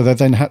 So they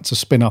then had to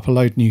spin up a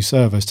load of new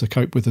servers to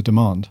cope with the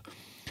demand,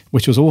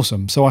 which was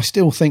awesome. So I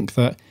still think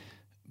that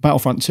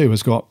Battlefront 2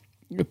 has got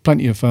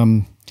plenty of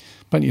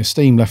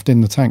steam left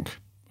in the tank.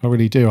 I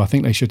really do. I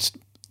think they should.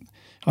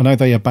 I know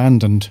they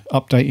abandoned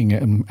updating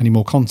it and any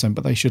more content,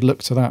 but they should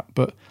look to that.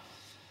 But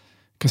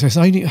because there's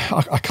only,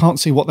 I can't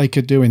see what they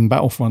could do in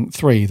Battlefront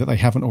 3 that they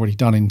haven't already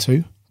done in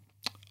 2.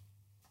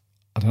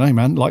 I don't know,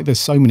 man. Like, there's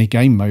so many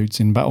game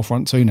modes in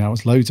Battlefront 2 now.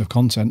 It's loads of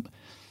content.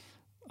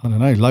 I don't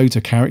know. Loads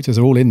of characters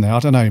are all in there. I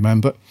don't know, man.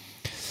 But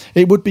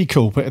it would be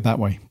cool, put it that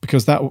way,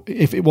 because that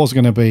if it was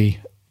going to be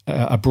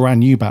a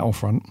brand new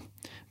Battlefront,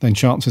 then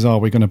chances are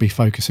we're going to be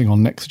focusing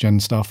on next-gen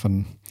stuff,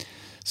 and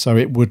so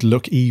it would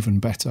look even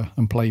better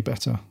and play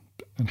better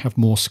and have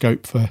more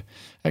scope for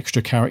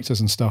extra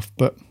characters and stuff.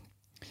 But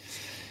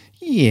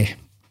yeah,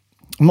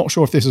 I'm not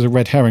sure if this is a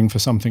red herring for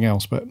something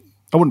else, but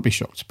I wouldn't be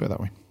shocked, put it that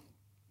way.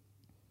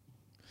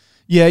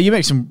 Yeah, you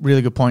make some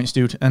really good points,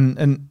 dude.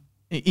 And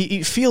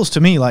it feels to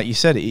me, like you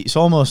said, it's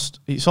almost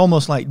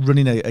like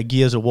running a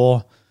Gears of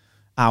War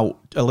out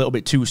a little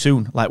bit too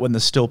soon, like when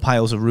there's still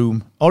piles of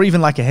room, or even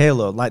like a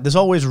Halo. Like, there's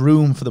always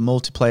room for the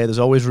multiplayer. There's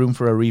always room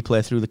for a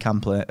replay through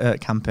the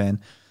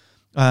campaign.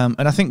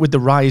 And I think with the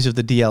rise of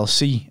the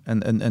DLC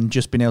and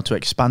just being able to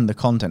expand the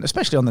content,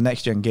 especially on the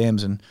next-gen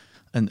games, and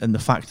the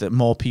fact that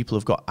more people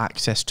have got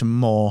access to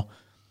more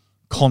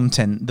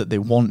content that they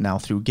want now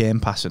through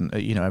Game Pass and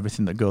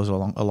everything that goes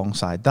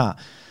alongside that,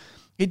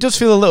 it does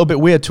feel a little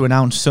bit weird to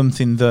announce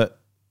something that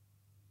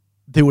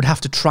they would have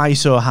to try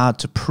so hard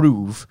to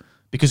prove,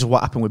 because of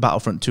what happened with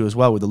Battlefront 2 as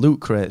well, with the loot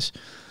crates.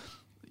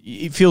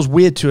 It feels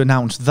weird to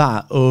announce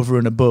that over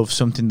and above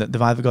something that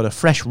they've either got a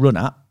fresh run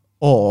at,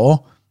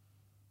 or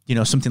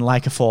something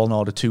like a Fallen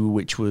Order 2,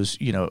 which was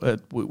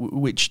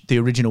which the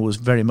original was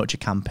very much a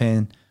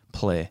campaign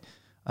play.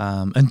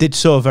 And did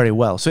so very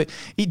well. So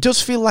it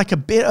does feel like a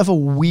bit of a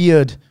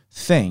weird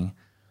thing,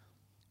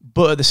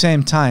 but at the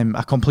same time,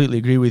 I completely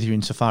agree with you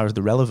insofar as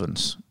the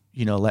relevance.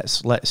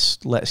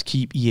 Let's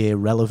keep EA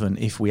relevant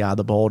if we are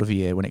the board of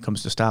EA when it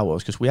comes to Star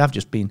Wars, because we have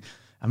just been,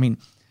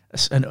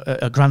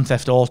 a Grand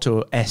Theft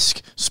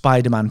Auto-esque,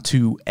 Spider-Man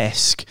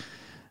 2-esque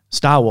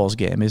Star Wars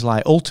game is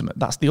like ultimate.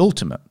 That's the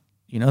ultimate.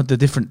 The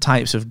different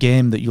types of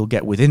game that you'll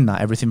get within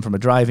that, everything from a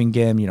driving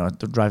game,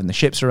 driving the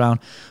ships around,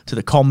 to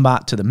the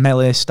combat, to the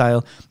melee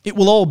style, it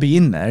will all be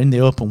in there in the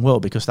open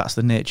world, because that's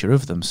the nature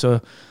of them.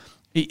 So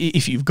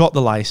if you've got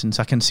the license,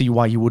 I can see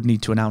why you would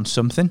need to announce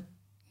something,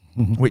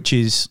 which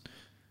is,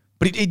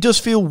 but it does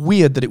feel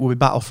weird that it will be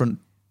Battlefront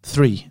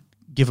 3,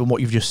 given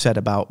what you've just said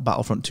about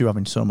Battlefront 2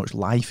 having so much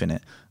life in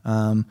it.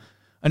 And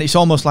it's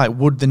almost like,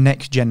 would the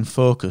next-gen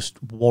focus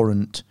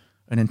warrant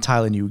an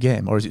entirely new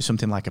game, or is it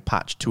something like a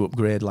patch to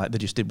upgrade like they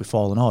just did with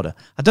Fallen Order?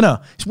 I don't know.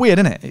 It's weird,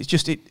 isn't it? It's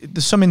just,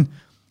 there's something,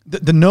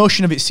 the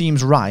notion of it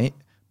seems right,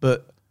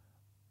 but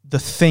the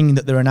thing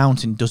that they're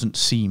announcing doesn't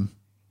seem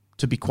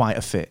to be quite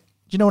a fit.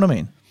 Do you know what I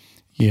mean?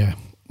 Yeah.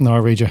 No, I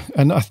read you.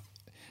 And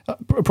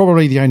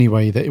probably the only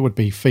way that it would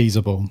be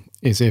feasible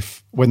is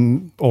if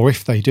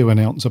they do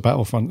announce a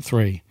Battlefront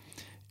 3,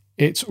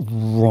 it's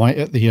right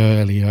at the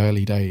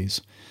early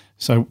days.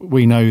 So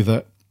we know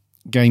that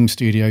game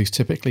studios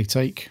typically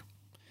take,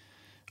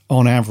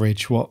 on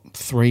average,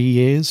 3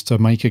 years to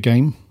make a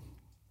game.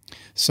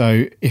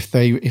 So if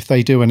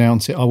they do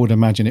announce it, I would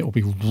imagine it will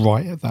be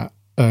right at that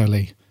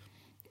early.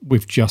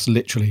 We've just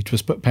literally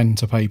just put pen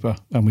to paper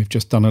and we've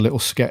just done a little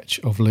sketch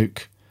of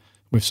Luke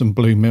with some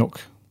blue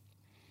milk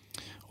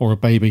or a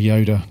baby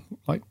Yoda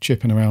like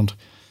chipping around,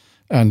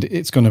 and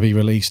it's going to be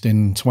released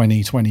in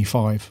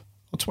 2025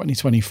 or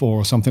 2024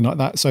 or something like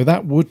that. So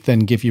that would then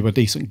give you a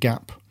decent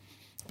gap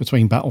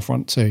between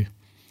Battlefront 2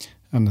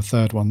 and the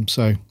third one.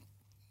 So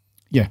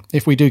yeah,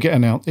 if we do get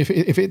announced, if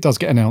it does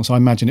get announced, I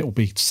imagine it will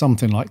be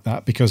something like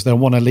that, because they'll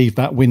want to leave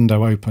that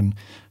window open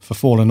for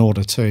Fallen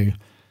Order 2.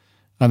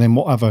 And then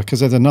whatever, because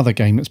there's another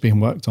game that's being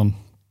worked on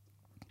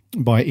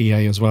by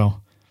EA as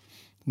well.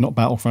 Not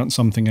Battlefront,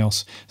 something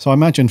else. So I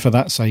imagine for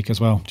that sake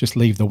as well, just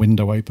leave the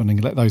window open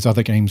and let those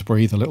other games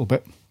breathe a little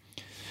bit.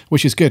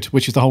 which is good,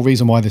 which is the whole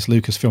reason why this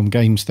Lucasfilm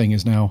Games thing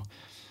is now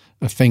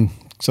a thing,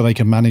 so they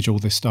can manage all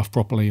this stuff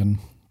properly and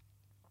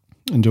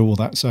do all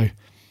that. So,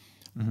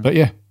 but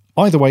yeah,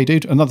 either way,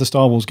 dude, another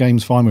Star Wars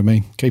game's fine with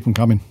me. Keep them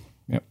coming.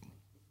 Yep.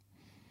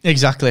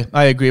 Exactly,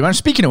 I agree. And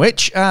speaking of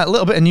which, a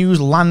little bit of news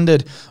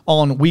landed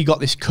on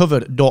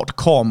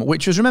WeGotThisCovered.com,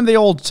 which was, remember the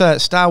old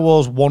Star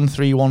Wars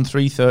 1313,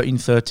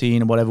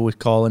 1313, or whatever we're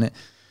calling it?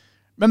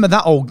 Remember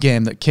that old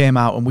game that came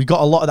out, and we got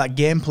a lot of that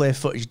gameplay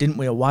footage, didn't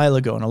we, a while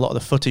ago, and a lot of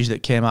the footage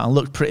that came out and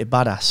looked pretty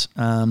badass.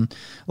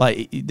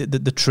 Like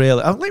the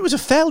trailer, I think it was a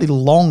fairly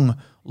long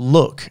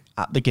look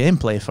at the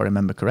gameplay, if I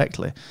remember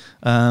correctly.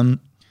 And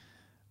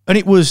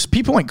it was,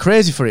 people went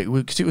crazy for it,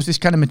 because it was this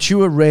kind of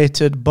mature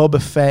rated Boba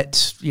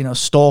Fett, you know,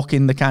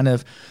 stalking the kind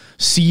of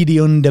seedy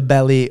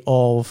underbelly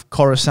of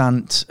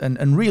Coruscant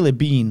and really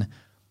being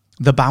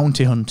the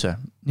bounty hunter,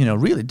 you know,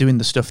 really doing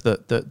the stuff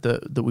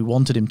that we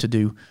wanted him to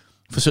do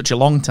for such a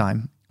long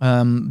time,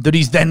 that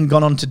he's then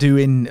gone on to do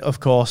in, of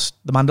course,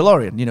 The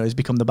Mandalorian. You know, he's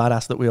become the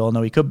badass that we all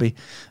know he could be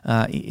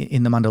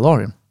in The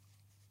Mandalorian.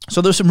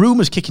 So there's some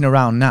rumours kicking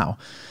around now.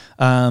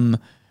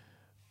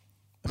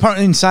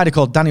 Apparently, an insider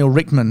called Daniel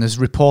Rickman has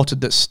reported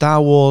that Star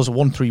Wars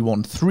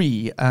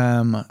 1313,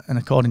 and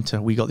according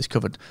to We Got This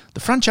Covered, the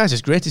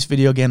franchise's greatest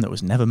video game that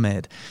was never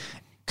made,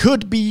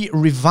 could be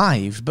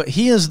revived, but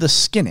here's the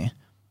skinny,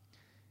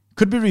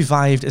 could be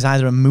revived as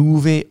either a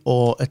movie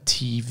or a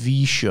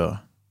TV show,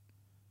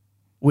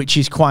 which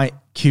is quite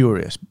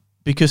curious,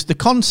 because the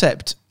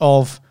concept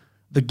of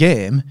the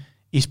game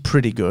is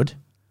pretty good.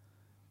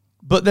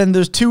 But then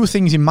there's two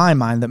things in my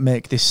mind that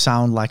make this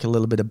sound like a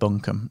little bit of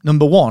bunkum.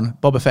 Number one,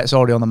 Boba Fett's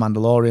already on The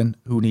Mandalorian.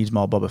 Who needs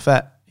more Boba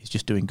Fett? He's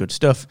just doing good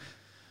stuff.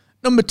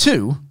 Number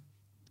two,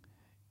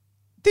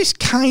 this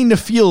kind of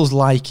feels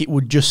like it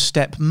would just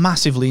step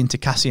massively into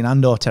Cassian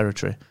Andor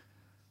territory.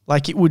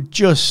 Like it would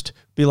just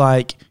be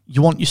like,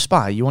 you want your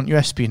spy, you want your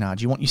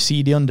espionage, you want your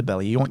seedy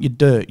underbelly, you want your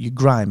dirt, your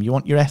grime, you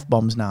want your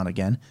F-bombs now and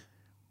again.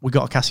 We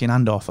got a Cassian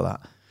Andor for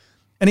that.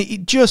 And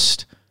it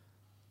just,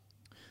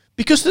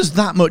 because there's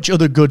that much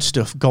other good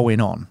stuff going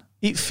on,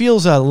 it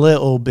feels a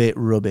little bit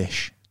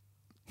rubbish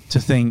to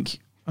think,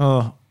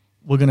 oh,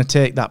 we're going to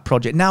take that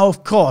project. Now,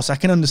 of course, I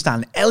can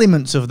understand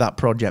elements of that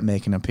project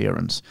making an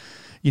appearance.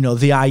 You know,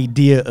 the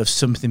idea of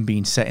something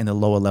being set in the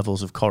lower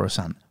levels of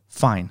Coruscant.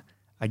 Fine,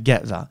 I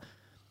get that.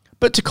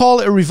 But to call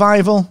it a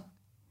revival,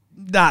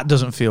 that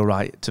doesn't feel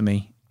right to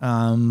me.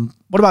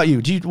 What about you?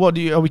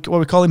 Are we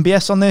calling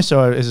BS on this,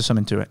 or is there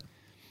something to it?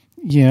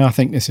 Yeah, I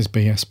think this is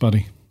BS,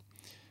 buddy.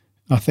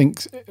 I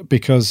think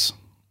because,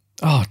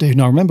 oh, dude,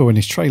 no, I remember when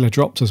his trailer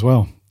dropped as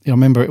well. I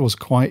remember it was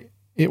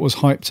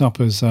hyped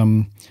up as,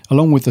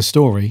 along with the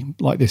story,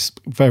 like this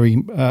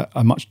very,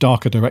 a much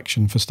darker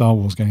direction for Star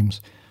Wars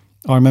games.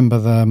 I remember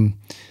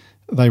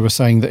they were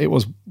saying that it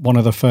was one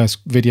of the first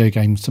video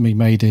games to be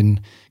made in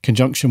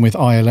conjunction with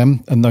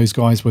ILM, and those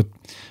guys were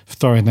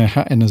throwing their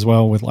hat in as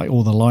well with like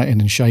all the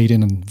lighting and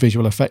shading and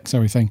visual effects and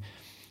everything.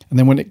 And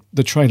then when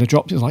the trailer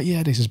dropped, it was like,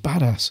 yeah, this is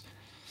badass.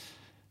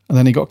 And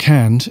then it got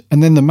canned,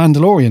 and then The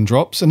Mandalorian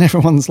drops, and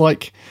everyone's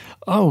like,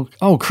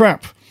 oh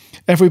crap.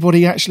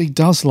 Everybody actually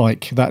does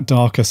like that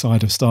darker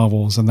side of Star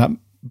Wars and that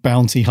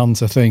bounty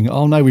hunter thing.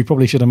 Oh no, we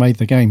probably should have made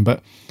the game.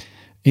 But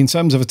in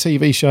terms of a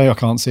TV show, I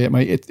can't see it,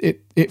 mate.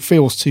 It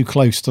feels too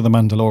close to The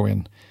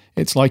Mandalorian.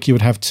 It's like you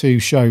would have two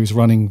shows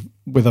running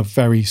with a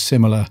very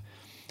similar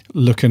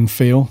look and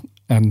feel,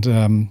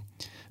 and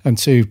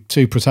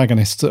two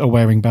protagonists that are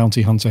wearing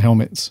bounty hunter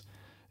helmets.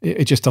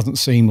 It just doesn't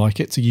seem like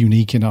it's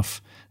unique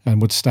enough and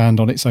would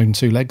stand on its own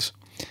two legs.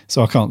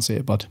 So I can't see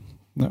it, bud.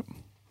 No.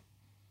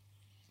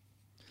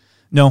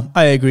 No,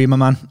 I agree, my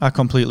man. I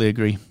completely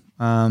agree.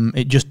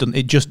 It just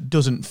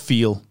doesn't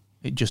feel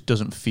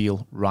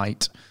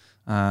right.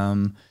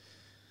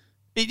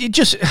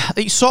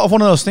 It's sort of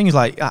one of those things.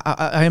 Like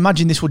I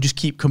imagine this will just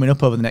keep coming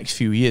up over the next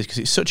few years because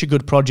it's such a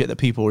good project that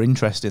people are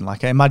interested in.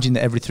 Like I imagine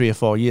that every 3 or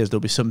 4 years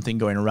there'll be something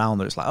going around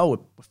that it's like, oh,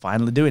 we're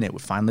finally doing it. We're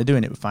finally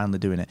doing it. We're finally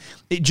doing it.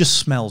 It just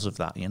smells of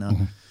that, you know.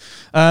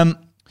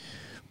 Mm-hmm.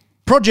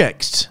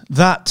 Projects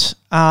that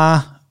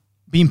are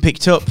being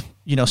picked up.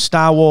 You know,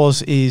 Star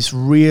Wars is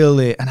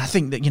really, and I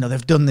think that, you know,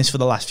 they've done this for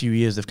the last few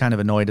years. They've kind of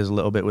annoyed us a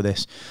little bit with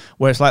this,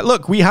 where it's like,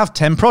 look, we have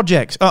 10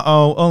 projects.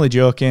 Only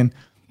joking.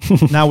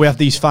 Now we have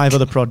these 5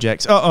 other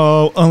projects.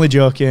 Only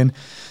joking.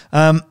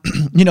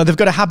 You know, they've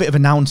got a habit of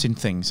announcing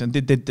things, and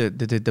they did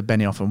the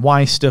Benioff and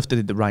Weiss stuff. They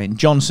did the Rian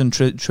Johnson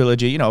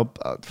trilogy. You know,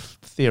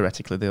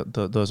 theoretically,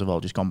 those have all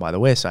just gone by the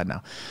wayside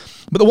now.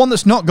 But the one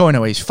that's not going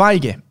away is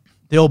Feige,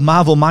 the old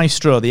Marvel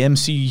maestro, the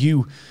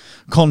MCU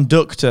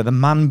conductor, the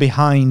man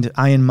behind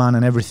Iron Man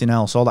and everything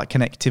else, all that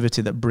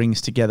connectivity that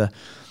brings together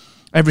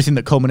everything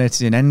that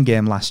culminated in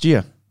Endgame last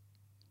year.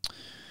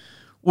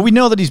 Well, we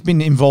know that he's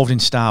been involved in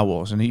Star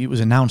Wars, and it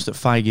was announced that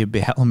Feige would be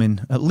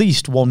helming at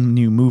least one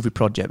new movie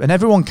project. And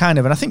everyone kind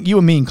of, and I think you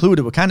and me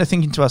included, were kind of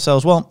thinking to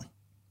ourselves, well,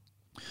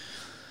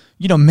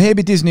 you know,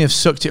 maybe Disney have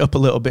sucked it up a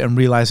little bit and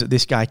realised that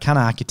this guy can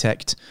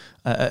architect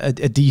a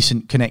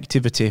decent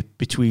connectivity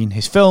between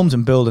his films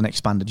and build an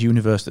expanded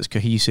universe that's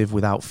cohesive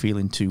without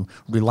feeling too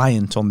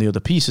reliant on the other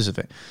pieces of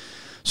it.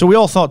 So we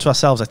all thought to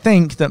ourselves, I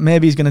think, that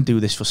maybe he's going to do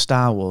this for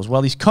Star Wars.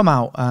 Well, he's come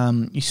out,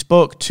 he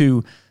spoke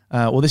to,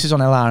 this is on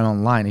LR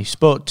Online, he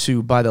spoke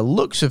to, by the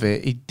looks of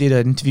it, he did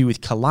an interview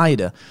with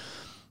Collider,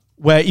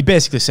 where he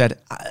basically said,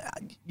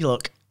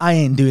 look, I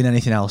ain't doing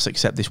anything else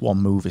except this one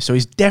movie. So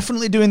he's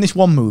definitely doing this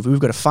one movie. We've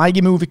got a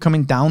Feige movie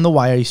coming down the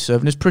wire. He's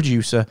serving as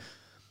producer.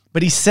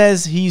 But he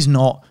says he's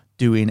not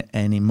doing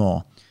any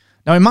more.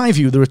 Now, in my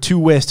view, there are two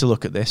ways to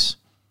look at this.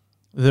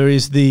 There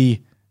is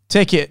the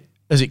take it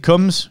as it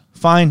comes.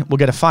 Fine, we'll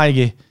get a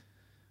Feige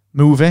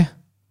movie.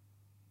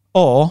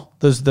 Or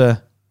there's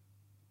the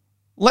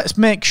let's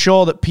make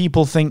sure that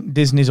people think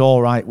Disney's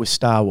all right with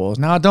Star Wars.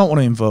 Now, I don't want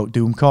to invoke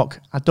Doomcock.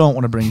 I don't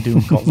want to bring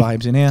Doomcock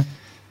vibes in here.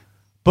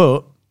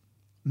 But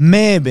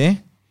maybe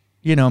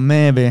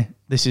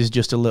this is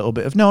just a little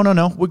bit of, no,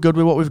 we're good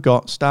with what we've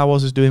got. Star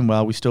Wars is doing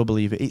well. We still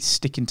believe it. It's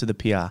sticking to the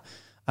PR.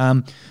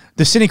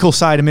 The cynical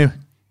side of me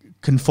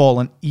can fall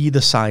on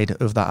either side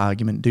of that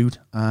argument, dude.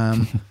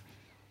 And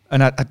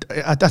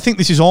I think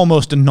this is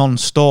almost a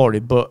non-story,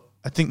 but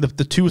I think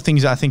the two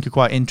things that I think are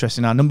quite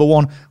interesting are, number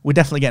one, we're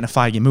definitely getting a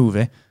Feige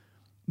movie.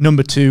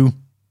 Number two,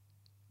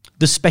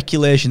 the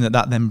speculation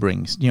that then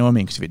brings. You know what I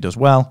mean? Because if it does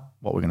well,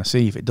 what we're going to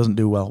see. If it doesn't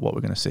do well, what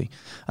we're going to see.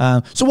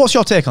 So what's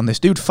your take on this,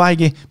 dude?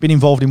 Feige been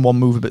involved in one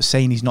movie, but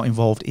saying he's not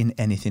involved in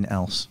anything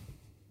else.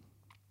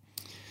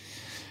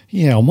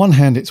 Yeah, on one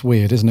hand, it's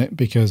weird, isn't it?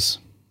 Because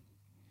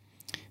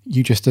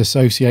you just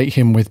associate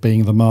him with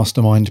being the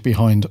mastermind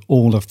behind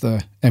all of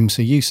the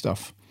MCU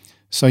stuff.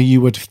 So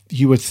you would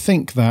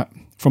think that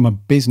from a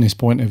business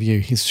point of view,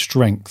 his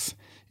strength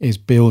is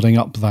building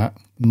up that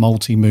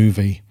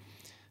multi-movie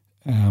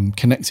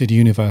connected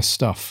universe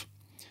stuff.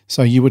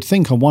 So you would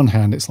think on one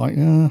hand, it's like,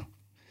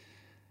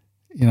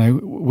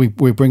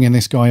 we're bringing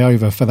this guy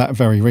over for that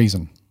very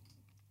reason.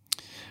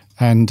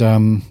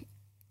 And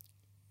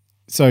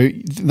so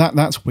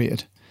that's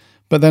weird.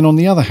 But then on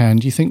the other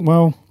hand, you think,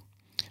 well,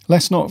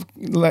 let's not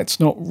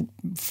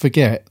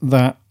forget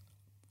that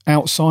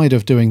outside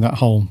of doing that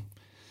whole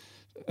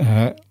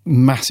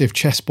massive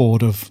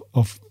chessboard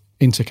of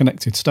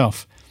interconnected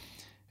stuff,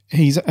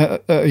 he's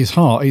at his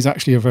heart, he's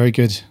actually a very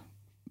good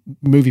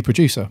movie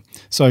producer.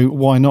 So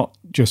why not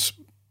just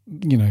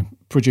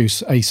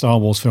produce a Star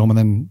Wars film and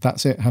then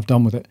that's it, have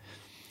done with it?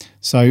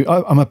 So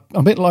I'm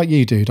a bit like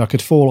you, dude. I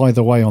could fall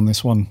either way on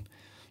this one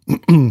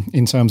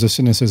in terms of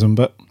cynicism,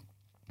 but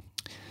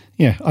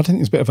yeah, I think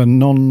it's a bit of a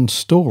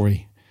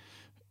non-story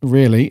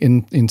really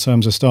in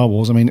terms of Star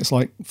Wars. I mean, it's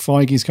like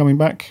Feige's coming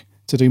back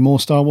to do more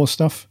Star Wars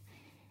stuff.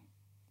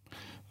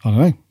 I don't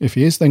know. If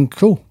he is, then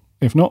cool.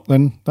 If not,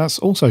 then that's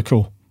also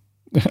cool.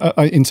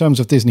 In terms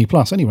of Disney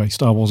Plus, anyway,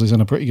 Star Wars is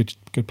in a pretty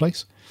good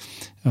place,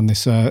 and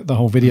this the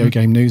whole video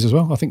game news as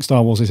well. I think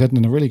Star Wars is heading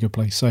in a really good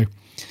place. So,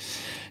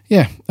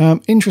 yeah.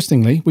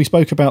 Interestingly, we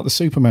spoke about the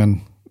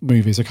Superman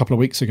movies a couple of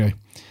weeks ago.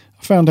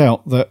 I found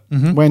out that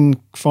when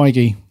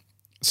Feige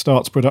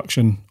starts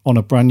production on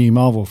a brand new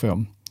Marvel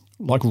film,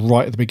 like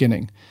right at the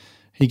beginning,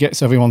 he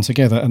gets everyone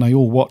together and they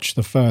all watch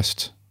the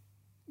first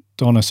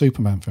Donner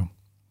Superman film.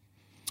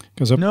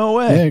 No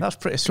way, that's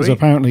pretty sweet. Because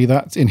apparently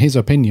that's, in his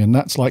opinion,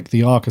 that's like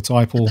the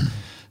archetypal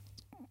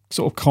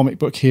sort of comic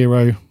book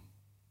hero,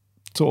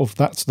 sort of,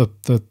 that's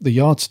the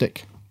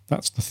yardstick.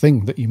 That's the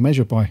thing that you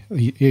measure by.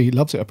 He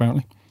loves it,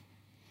 apparently.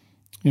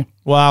 Yeah.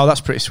 Wow, that's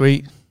pretty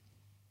sweet.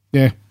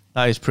 Yeah.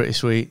 That is pretty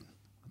sweet.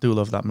 I do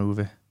love that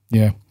movie.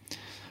 Yeah.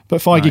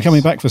 But Feige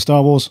coming back for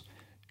Star Wars,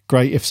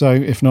 great. If so,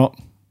 if not,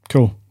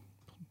 cool.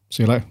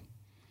 See you later.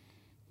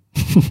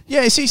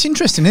 Yeah, it's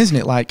interesting, isn't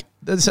it? Like,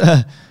 there's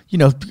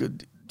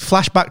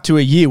flashback to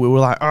a year where we were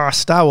like,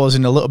 Star Wars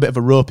in a little bit of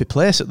a ropey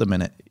place at the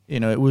minute.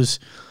 It was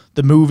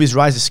the movies,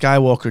 Rise of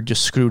Skywalker had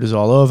just screwed us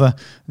all over.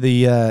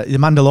 The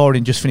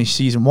Mandalorian just finished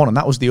season 1, and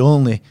that was the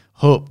only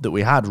hope that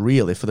we had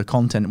really for the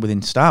content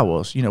within Star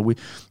Wars. We,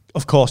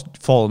 of course,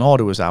 Fallen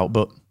Order was out,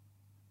 but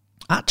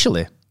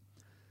actually,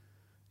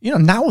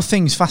 now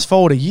things, fast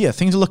forward a year,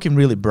 things are looking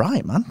really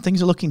bright, man.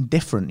 Things are looking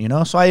different,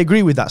 So I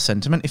agree with that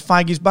sentiment. If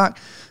Feige's back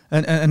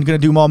and going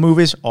to do more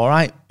movies, all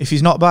right. If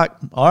he's not back,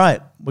 all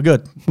right, we're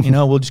good.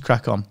 We'll just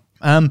crack on.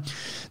 Now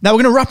we're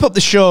going to wrap up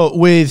the show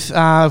with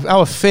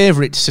our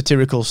favourite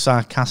satirical,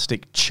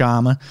 sarcastic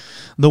charmer,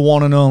 the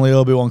one and only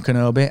Obi-Wan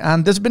Kenobi.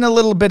 And there's been a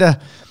little bit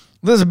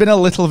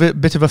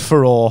of a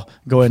furore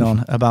going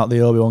on about the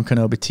Obi-Wan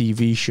Kenobi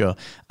TV show.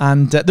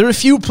 And there are a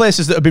few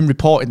places that have been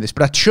reporting this,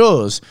 but I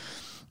chose,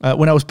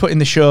 when I was putting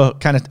the show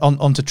kind of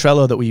onto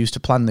Trello that we used to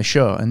plan the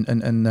show,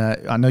 and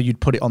I know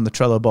you'd put it on the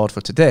Trello board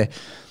for today,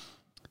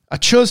 I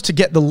chose to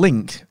get the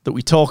link that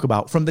we talk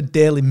about from the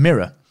Daily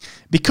Mirror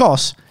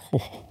because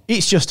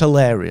it's just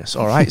hilarious,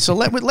 all right? So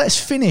let's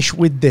finish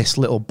with this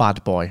little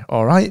bad boy,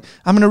 all right?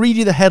 I'm going to read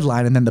you the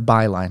headline and then the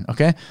byline,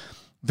 okay?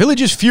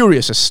 Villagers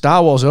furious as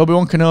Star Wars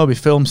Obi-Wan Kenobi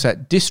film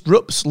set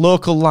disrupts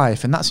local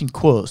life. And that's in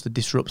quotes, the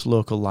disrupts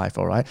local life,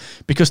 all right?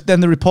 Because then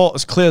the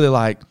reporter's clearly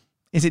like,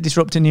 is it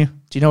disrupting you?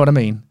 Do you know what I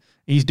mean?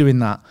 He's doing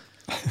that.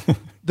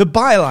 The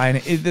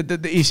byline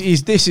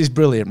is this is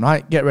brilliant,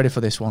 right? Get ready for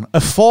this one. A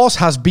force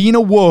has been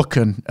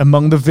awoken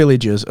among the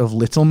villagers of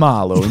Little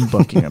Marlow in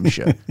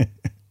Buckinghamshire.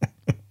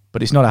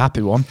 but it's not a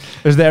happy one,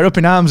 as they're up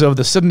in arms over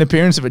the sudden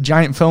appearance of a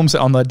giant film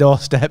set on their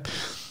doorstep.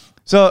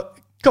 So,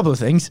 couple of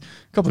things,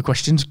 couple of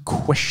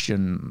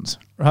questions,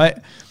 right?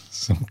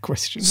 Some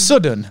questions.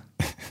 Sudden,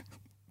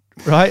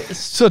 right?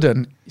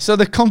 Sudden. So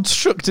they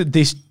constructed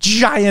this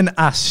giant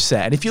ass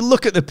set, and if you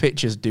look at the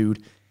pictures,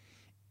 dude,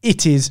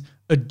 it is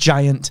a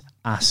giant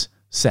ass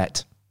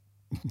set.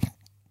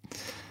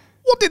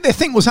 What did they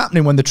think was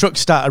happening when the truck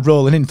started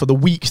rolling in for the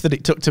weeks that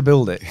it took to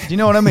build it? Do you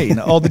know what I mean?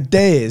 Or the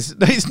days.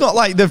 It's not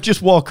like they've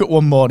just woke up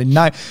one morning.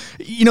 Now,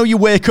 you know, you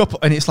wake up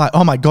and it's like,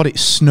 oh my God, it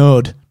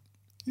snowed.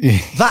 Yeah.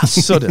 That's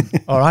sudden,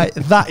 all right?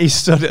 That is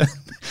sudden.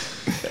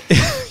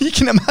 You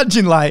can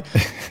imagine, like,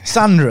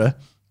 Sandra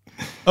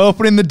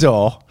opening the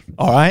door,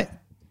 all right?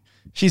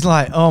 She's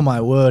like, oh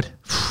my word.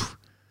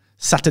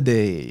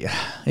 Saturday.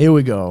 Here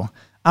we go.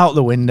 Out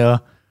the window.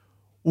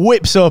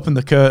 Whips open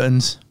the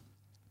curtains.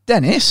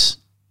 Dennis?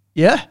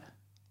 Yeah?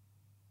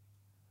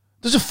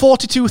 There's a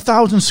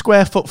 42,000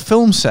 square foot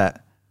film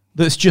set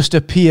that's just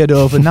appeared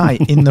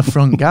overnight in the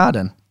front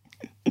garden.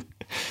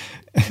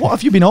 What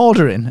have you been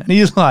ordering? And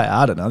he's like,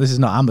 I don't know, this is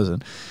not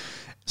Amazon.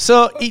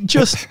 So it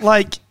just,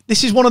 like,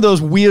 this is one of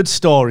those weird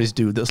stories,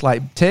 dude, that's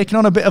like taking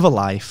on a bit of a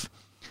life.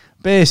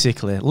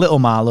 Basically, Little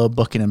Marlow,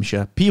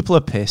 Buckinghamshire, people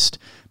are pissed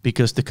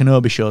because the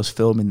Kenobi show's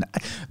filming.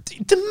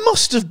 There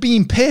must have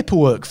been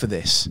paperwork for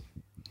this.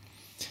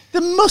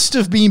 There must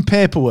have been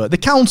paperwork. The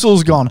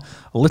council's gone,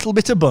 a little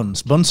bit of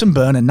Bunsen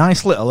burn, a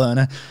nice little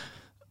earner,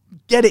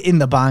 get it in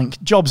the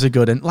bank, jobs are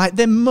good. And like,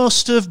 there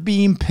must have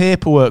been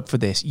paperwork for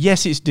this.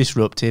 Yes, it's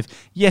disruptive.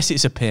 Yes,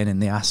 it's a pain in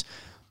the ass.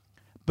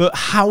 But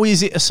how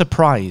is it a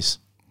surprise?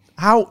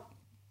 How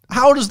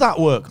does that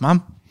work,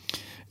 man?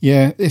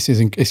 Yeah, this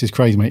is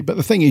crazy, mate. But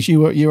the thing is,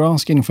 you were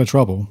asking for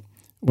trouble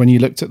when you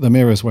looked at the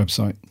Mirror's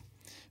website.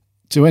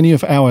 To any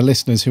of our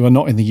listeners who are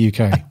not in the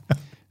UK,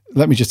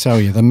 let me just tell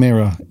you, the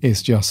Mirror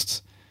is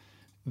just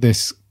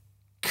this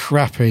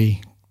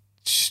crappy,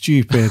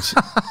 stupid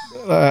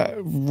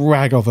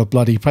rag of a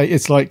bloody page.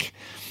 It's like,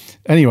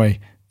 anyway,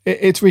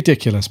 it's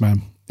ridiculous,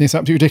 man. It's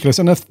absolutely ridiculous.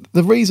 And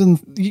the reason,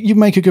 you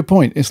make a good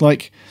point. It's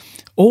like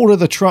all of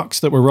the trucks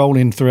that were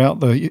rolling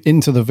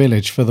into the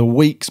village for the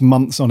weeks,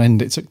 months on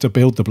end it took to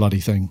build the bloody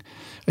thing.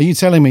 Are you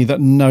telling me that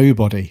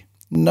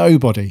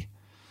nobody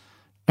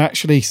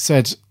actually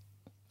said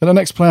at the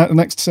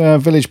next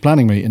village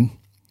planning meeting,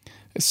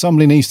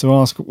 somebody needs to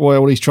ask where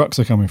all these trucks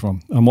are coming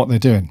from and what they're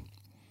doing?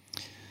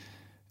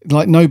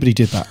 Like, nobody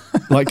did that.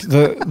 Like,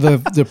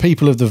 the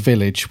people of the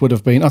village would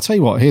have been... I'll tell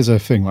you what, here's a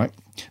thing, right?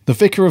 The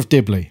Vicar of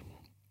Dibley,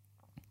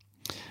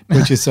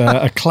 which is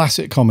a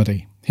classic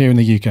comedy here in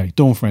the UK.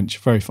 Dawn French,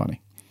 very funny.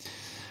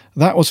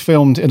 That was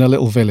filmed in a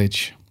little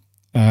village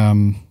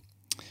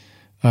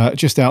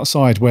just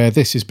outside where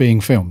this is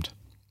being filmed.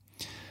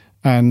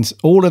 And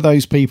all of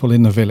those people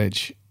in the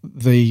village,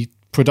 the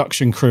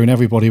production crew and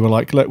everybody were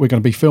like, look, we're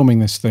going to be filming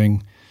this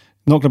thing.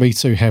 Not going to be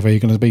too heavy.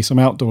 Going to be some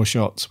outdoor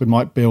shots. We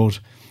might build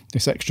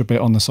this extra bit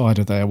on the side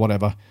of there,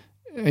 whatever.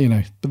 You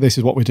know, but this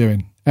is what we're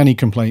doing. Any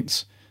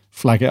complaints,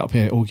 flag it up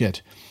here, all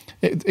good.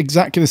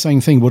 Exactly the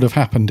same thing would have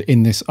happened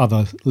in this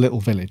other little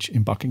village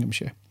in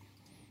Buckinghamshire.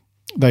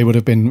 They would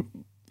have been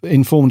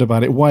informed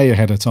about it way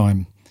ahead of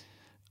time.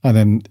 And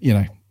then, you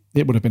know,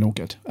 it would have been all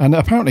good. And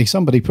apparently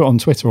somebody put on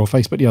Twitter or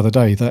Facebook the other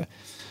day that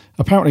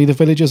apparently the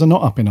villagers are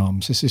not up in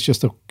arms. This is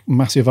just a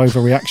massive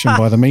overreaction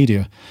by the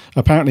media.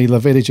 Apparently the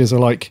villagers are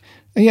like,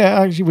 yeah,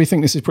 actually we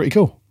think this is pretty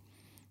cool.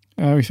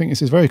 We think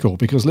this is very cool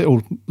because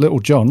little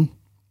John,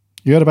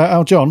 you heard about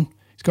Al John?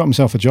 He's got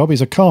himself a job.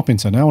 He's a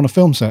carpenter now on a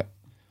film set.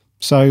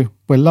 So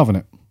we're loving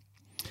it.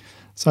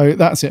 So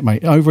that's it,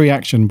 mate.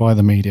 Overreaction by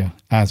the media,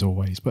 as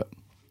always, but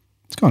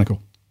it's kind of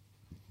cool.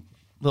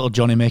 Little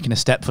Johnny making a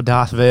step for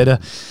Darth Vader.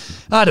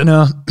 I don't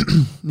know.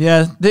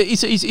 Yeah,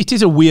 it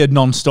is a weird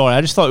non-story.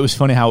 I just thought it was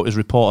funny how it was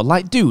reported.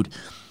 Like, dude,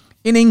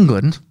 in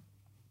England,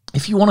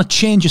 if you want to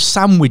change a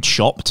sandwich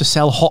shop to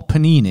sell hot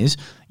paninis,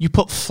 you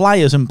put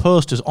flyers and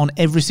posters on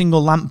every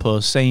single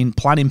lamppost saying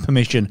planning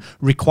permission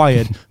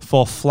required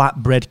for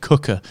flatbread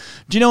cooker.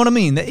 Do you know what I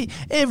mean?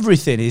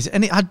 Everything is,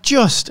 and you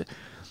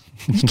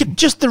could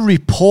just the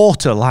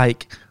reporter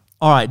like,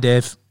 all right,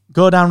 Dave,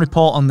 go down,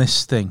 report on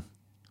this thing.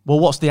 Well,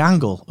 what's the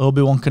angle?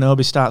 Obi-Wan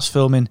Kenobi starts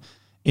filming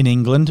in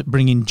England,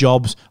 bringing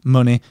jobs,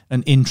 money,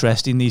 and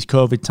interest in these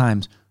COVID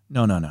times.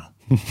 No. No.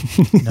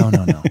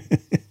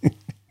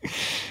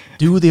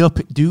 Do the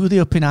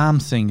up in arm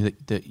thing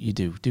that you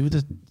do. Do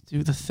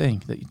the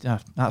thing that you do.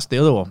 That's the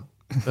other one.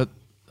 The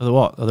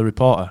what? The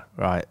reporter,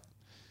 right?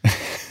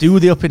 Do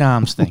the up in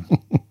arms thing,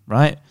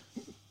 right?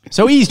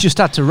 So he's just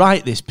had to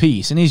write this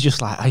piece, and he's just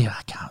like, I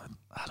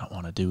don't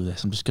want to do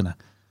this.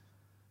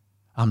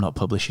 I'm not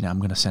publishing it. I'm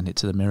going to send it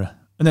to the Mirror.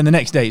 And then the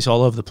next day, it's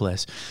all over the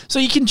place. So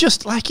you can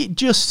just, like, it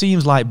just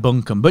seems like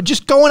bunkum. But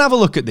just go and have a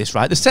look at this,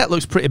 right? The set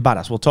looks pretty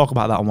badass. We'll talk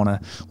about that on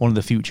one of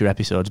the future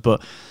episodes.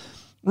 But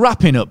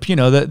wrapping up, you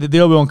know, the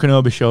Obi-Wan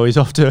Kenobi show is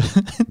off to,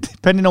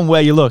 depending on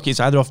where you look, it's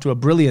either off to a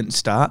brilliant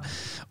start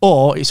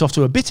or it's off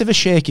to a bit of a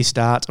shaky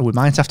start, and we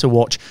might have to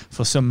watch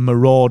for some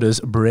marauders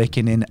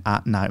breaking in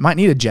at night. Might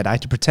need a Jedi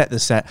to protect the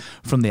set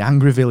from the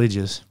angry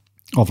villagers.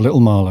 Of Little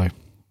Marlowe.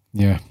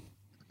 Yeah.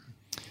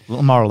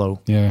 Little Marlowe.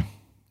 Yeah.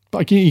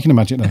 But you can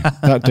imagine it though.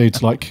 That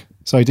dude's like,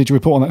 so did you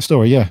report on that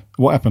story? Yeah.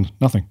 What happened?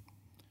 Nothing.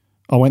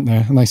 I went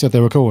there and they said they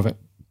were cool with it.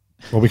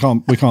 Well, we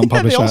can't publish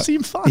They all that.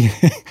 seem fine.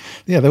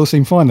 Yeah, they all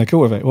seem fine. They're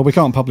cool with it. Well, we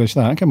can't publish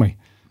that, can we?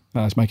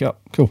 Let's make it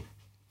up. Cool.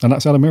 And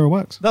that's how the mirror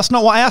works. That's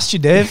not what I asked you,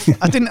 Dave.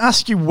 I didn't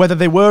ask you whether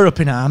they were up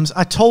in arms.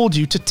 I told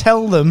you to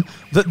tell them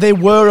that they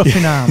were up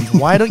in arms.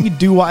 Why don't you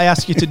do what I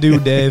asked you to do,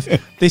 Dave?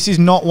 This is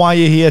not why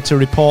you're here to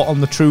report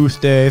on the truth,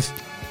 Dave.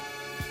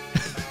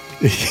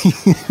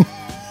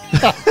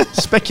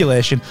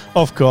 Speculation,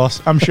 of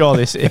course. I'm sure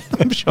this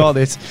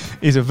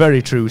is a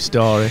very true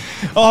story.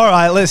 All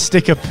right, let's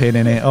stick a pin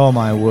in it. Oh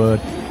my word.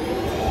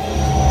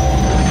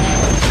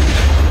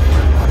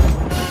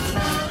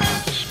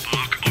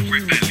 Spark of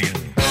rebellion.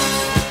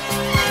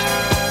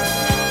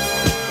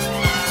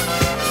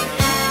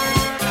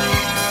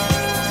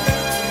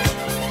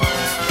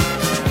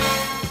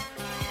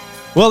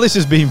 Well, this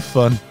has been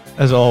fun,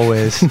 as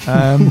always.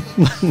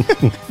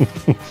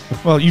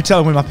 Well, you tell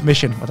them with my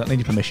permission. I don't need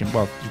your permission.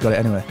 Well, you've got it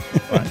anyway.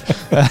 Right.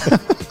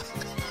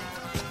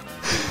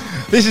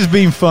 This has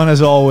been fun,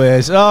 as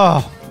always.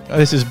 Oh,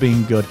 this has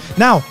been good.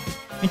 Now,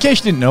 in case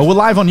you didn't know, we're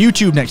live on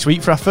YouTube next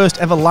week for our first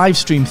ever live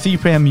stream, 3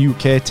 p.m.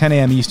 UK, 10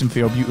 a.m. Eastern for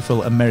your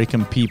beautiful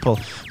American people.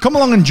 Come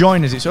along and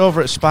join us. It's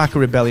over at Spark of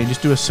Rebellion.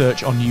 Just do a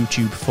search on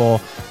YouTube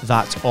for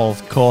that,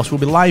 of course. We'll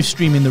be live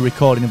streaming the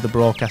recording of the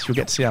broadcast. You'll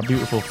get to see our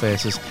beautiful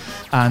faces.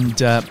 And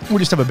we'll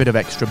just have a bit of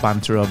extra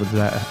banter over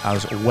there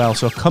as well.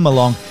 So come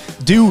along.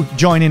 Do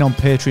join in on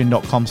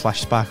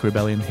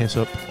patreon.com/SparkRebellion.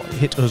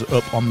 Hit us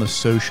up on the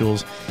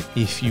socials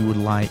if you would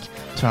like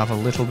to have a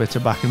little bit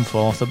of back and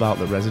forth about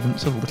the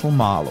residents of Little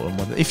Marlowe. And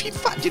whether, if you, in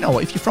fact, you know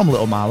what? If you're from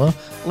Little Marlowe,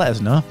 let us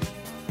know.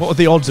 What are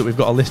the odds that we've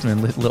got a listener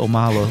in Little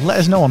Marlowe? Let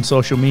us know on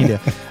social media.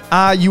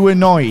 Are you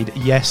annoyed?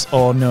 Yes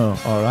or no?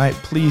 All right.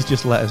 Please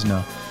just let us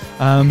know.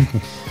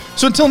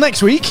 So until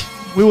next week,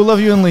 we will love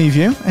you and leave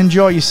you.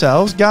 Enjoy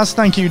yourselves. Gaz,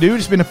 thank you, dude.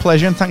 It's been a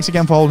pleasure. And thanks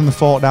again for holding the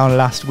fort down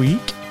last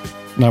week.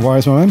 No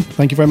worries, my man.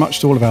 Thank you very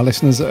much to all of our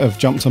listeners that have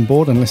jumped on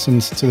board and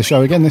listened to the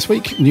show again this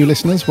week. New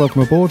listeners,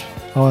 welcome aboard.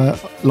 Our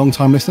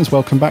long-time listeners,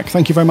 welcome back.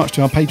 Thank you very much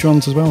to our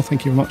patrons as well.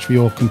 Thank you very much for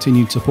your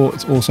continued support.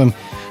 It's awesome.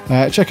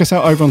 Check us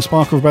out over on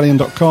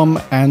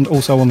sparkofrebellion.com and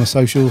also on the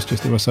socials.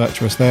 Just do a search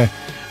for us there.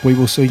 We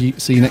will see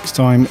you next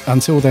time.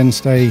 Until then,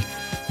 stay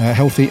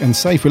healthy and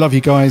safe. We love you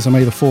guys, and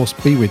may the force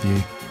be with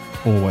you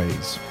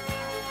always.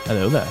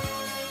 Hello there.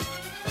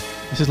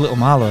 This is Little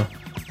Marlowe.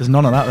 There's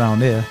none of that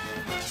round here.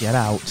 Get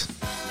out.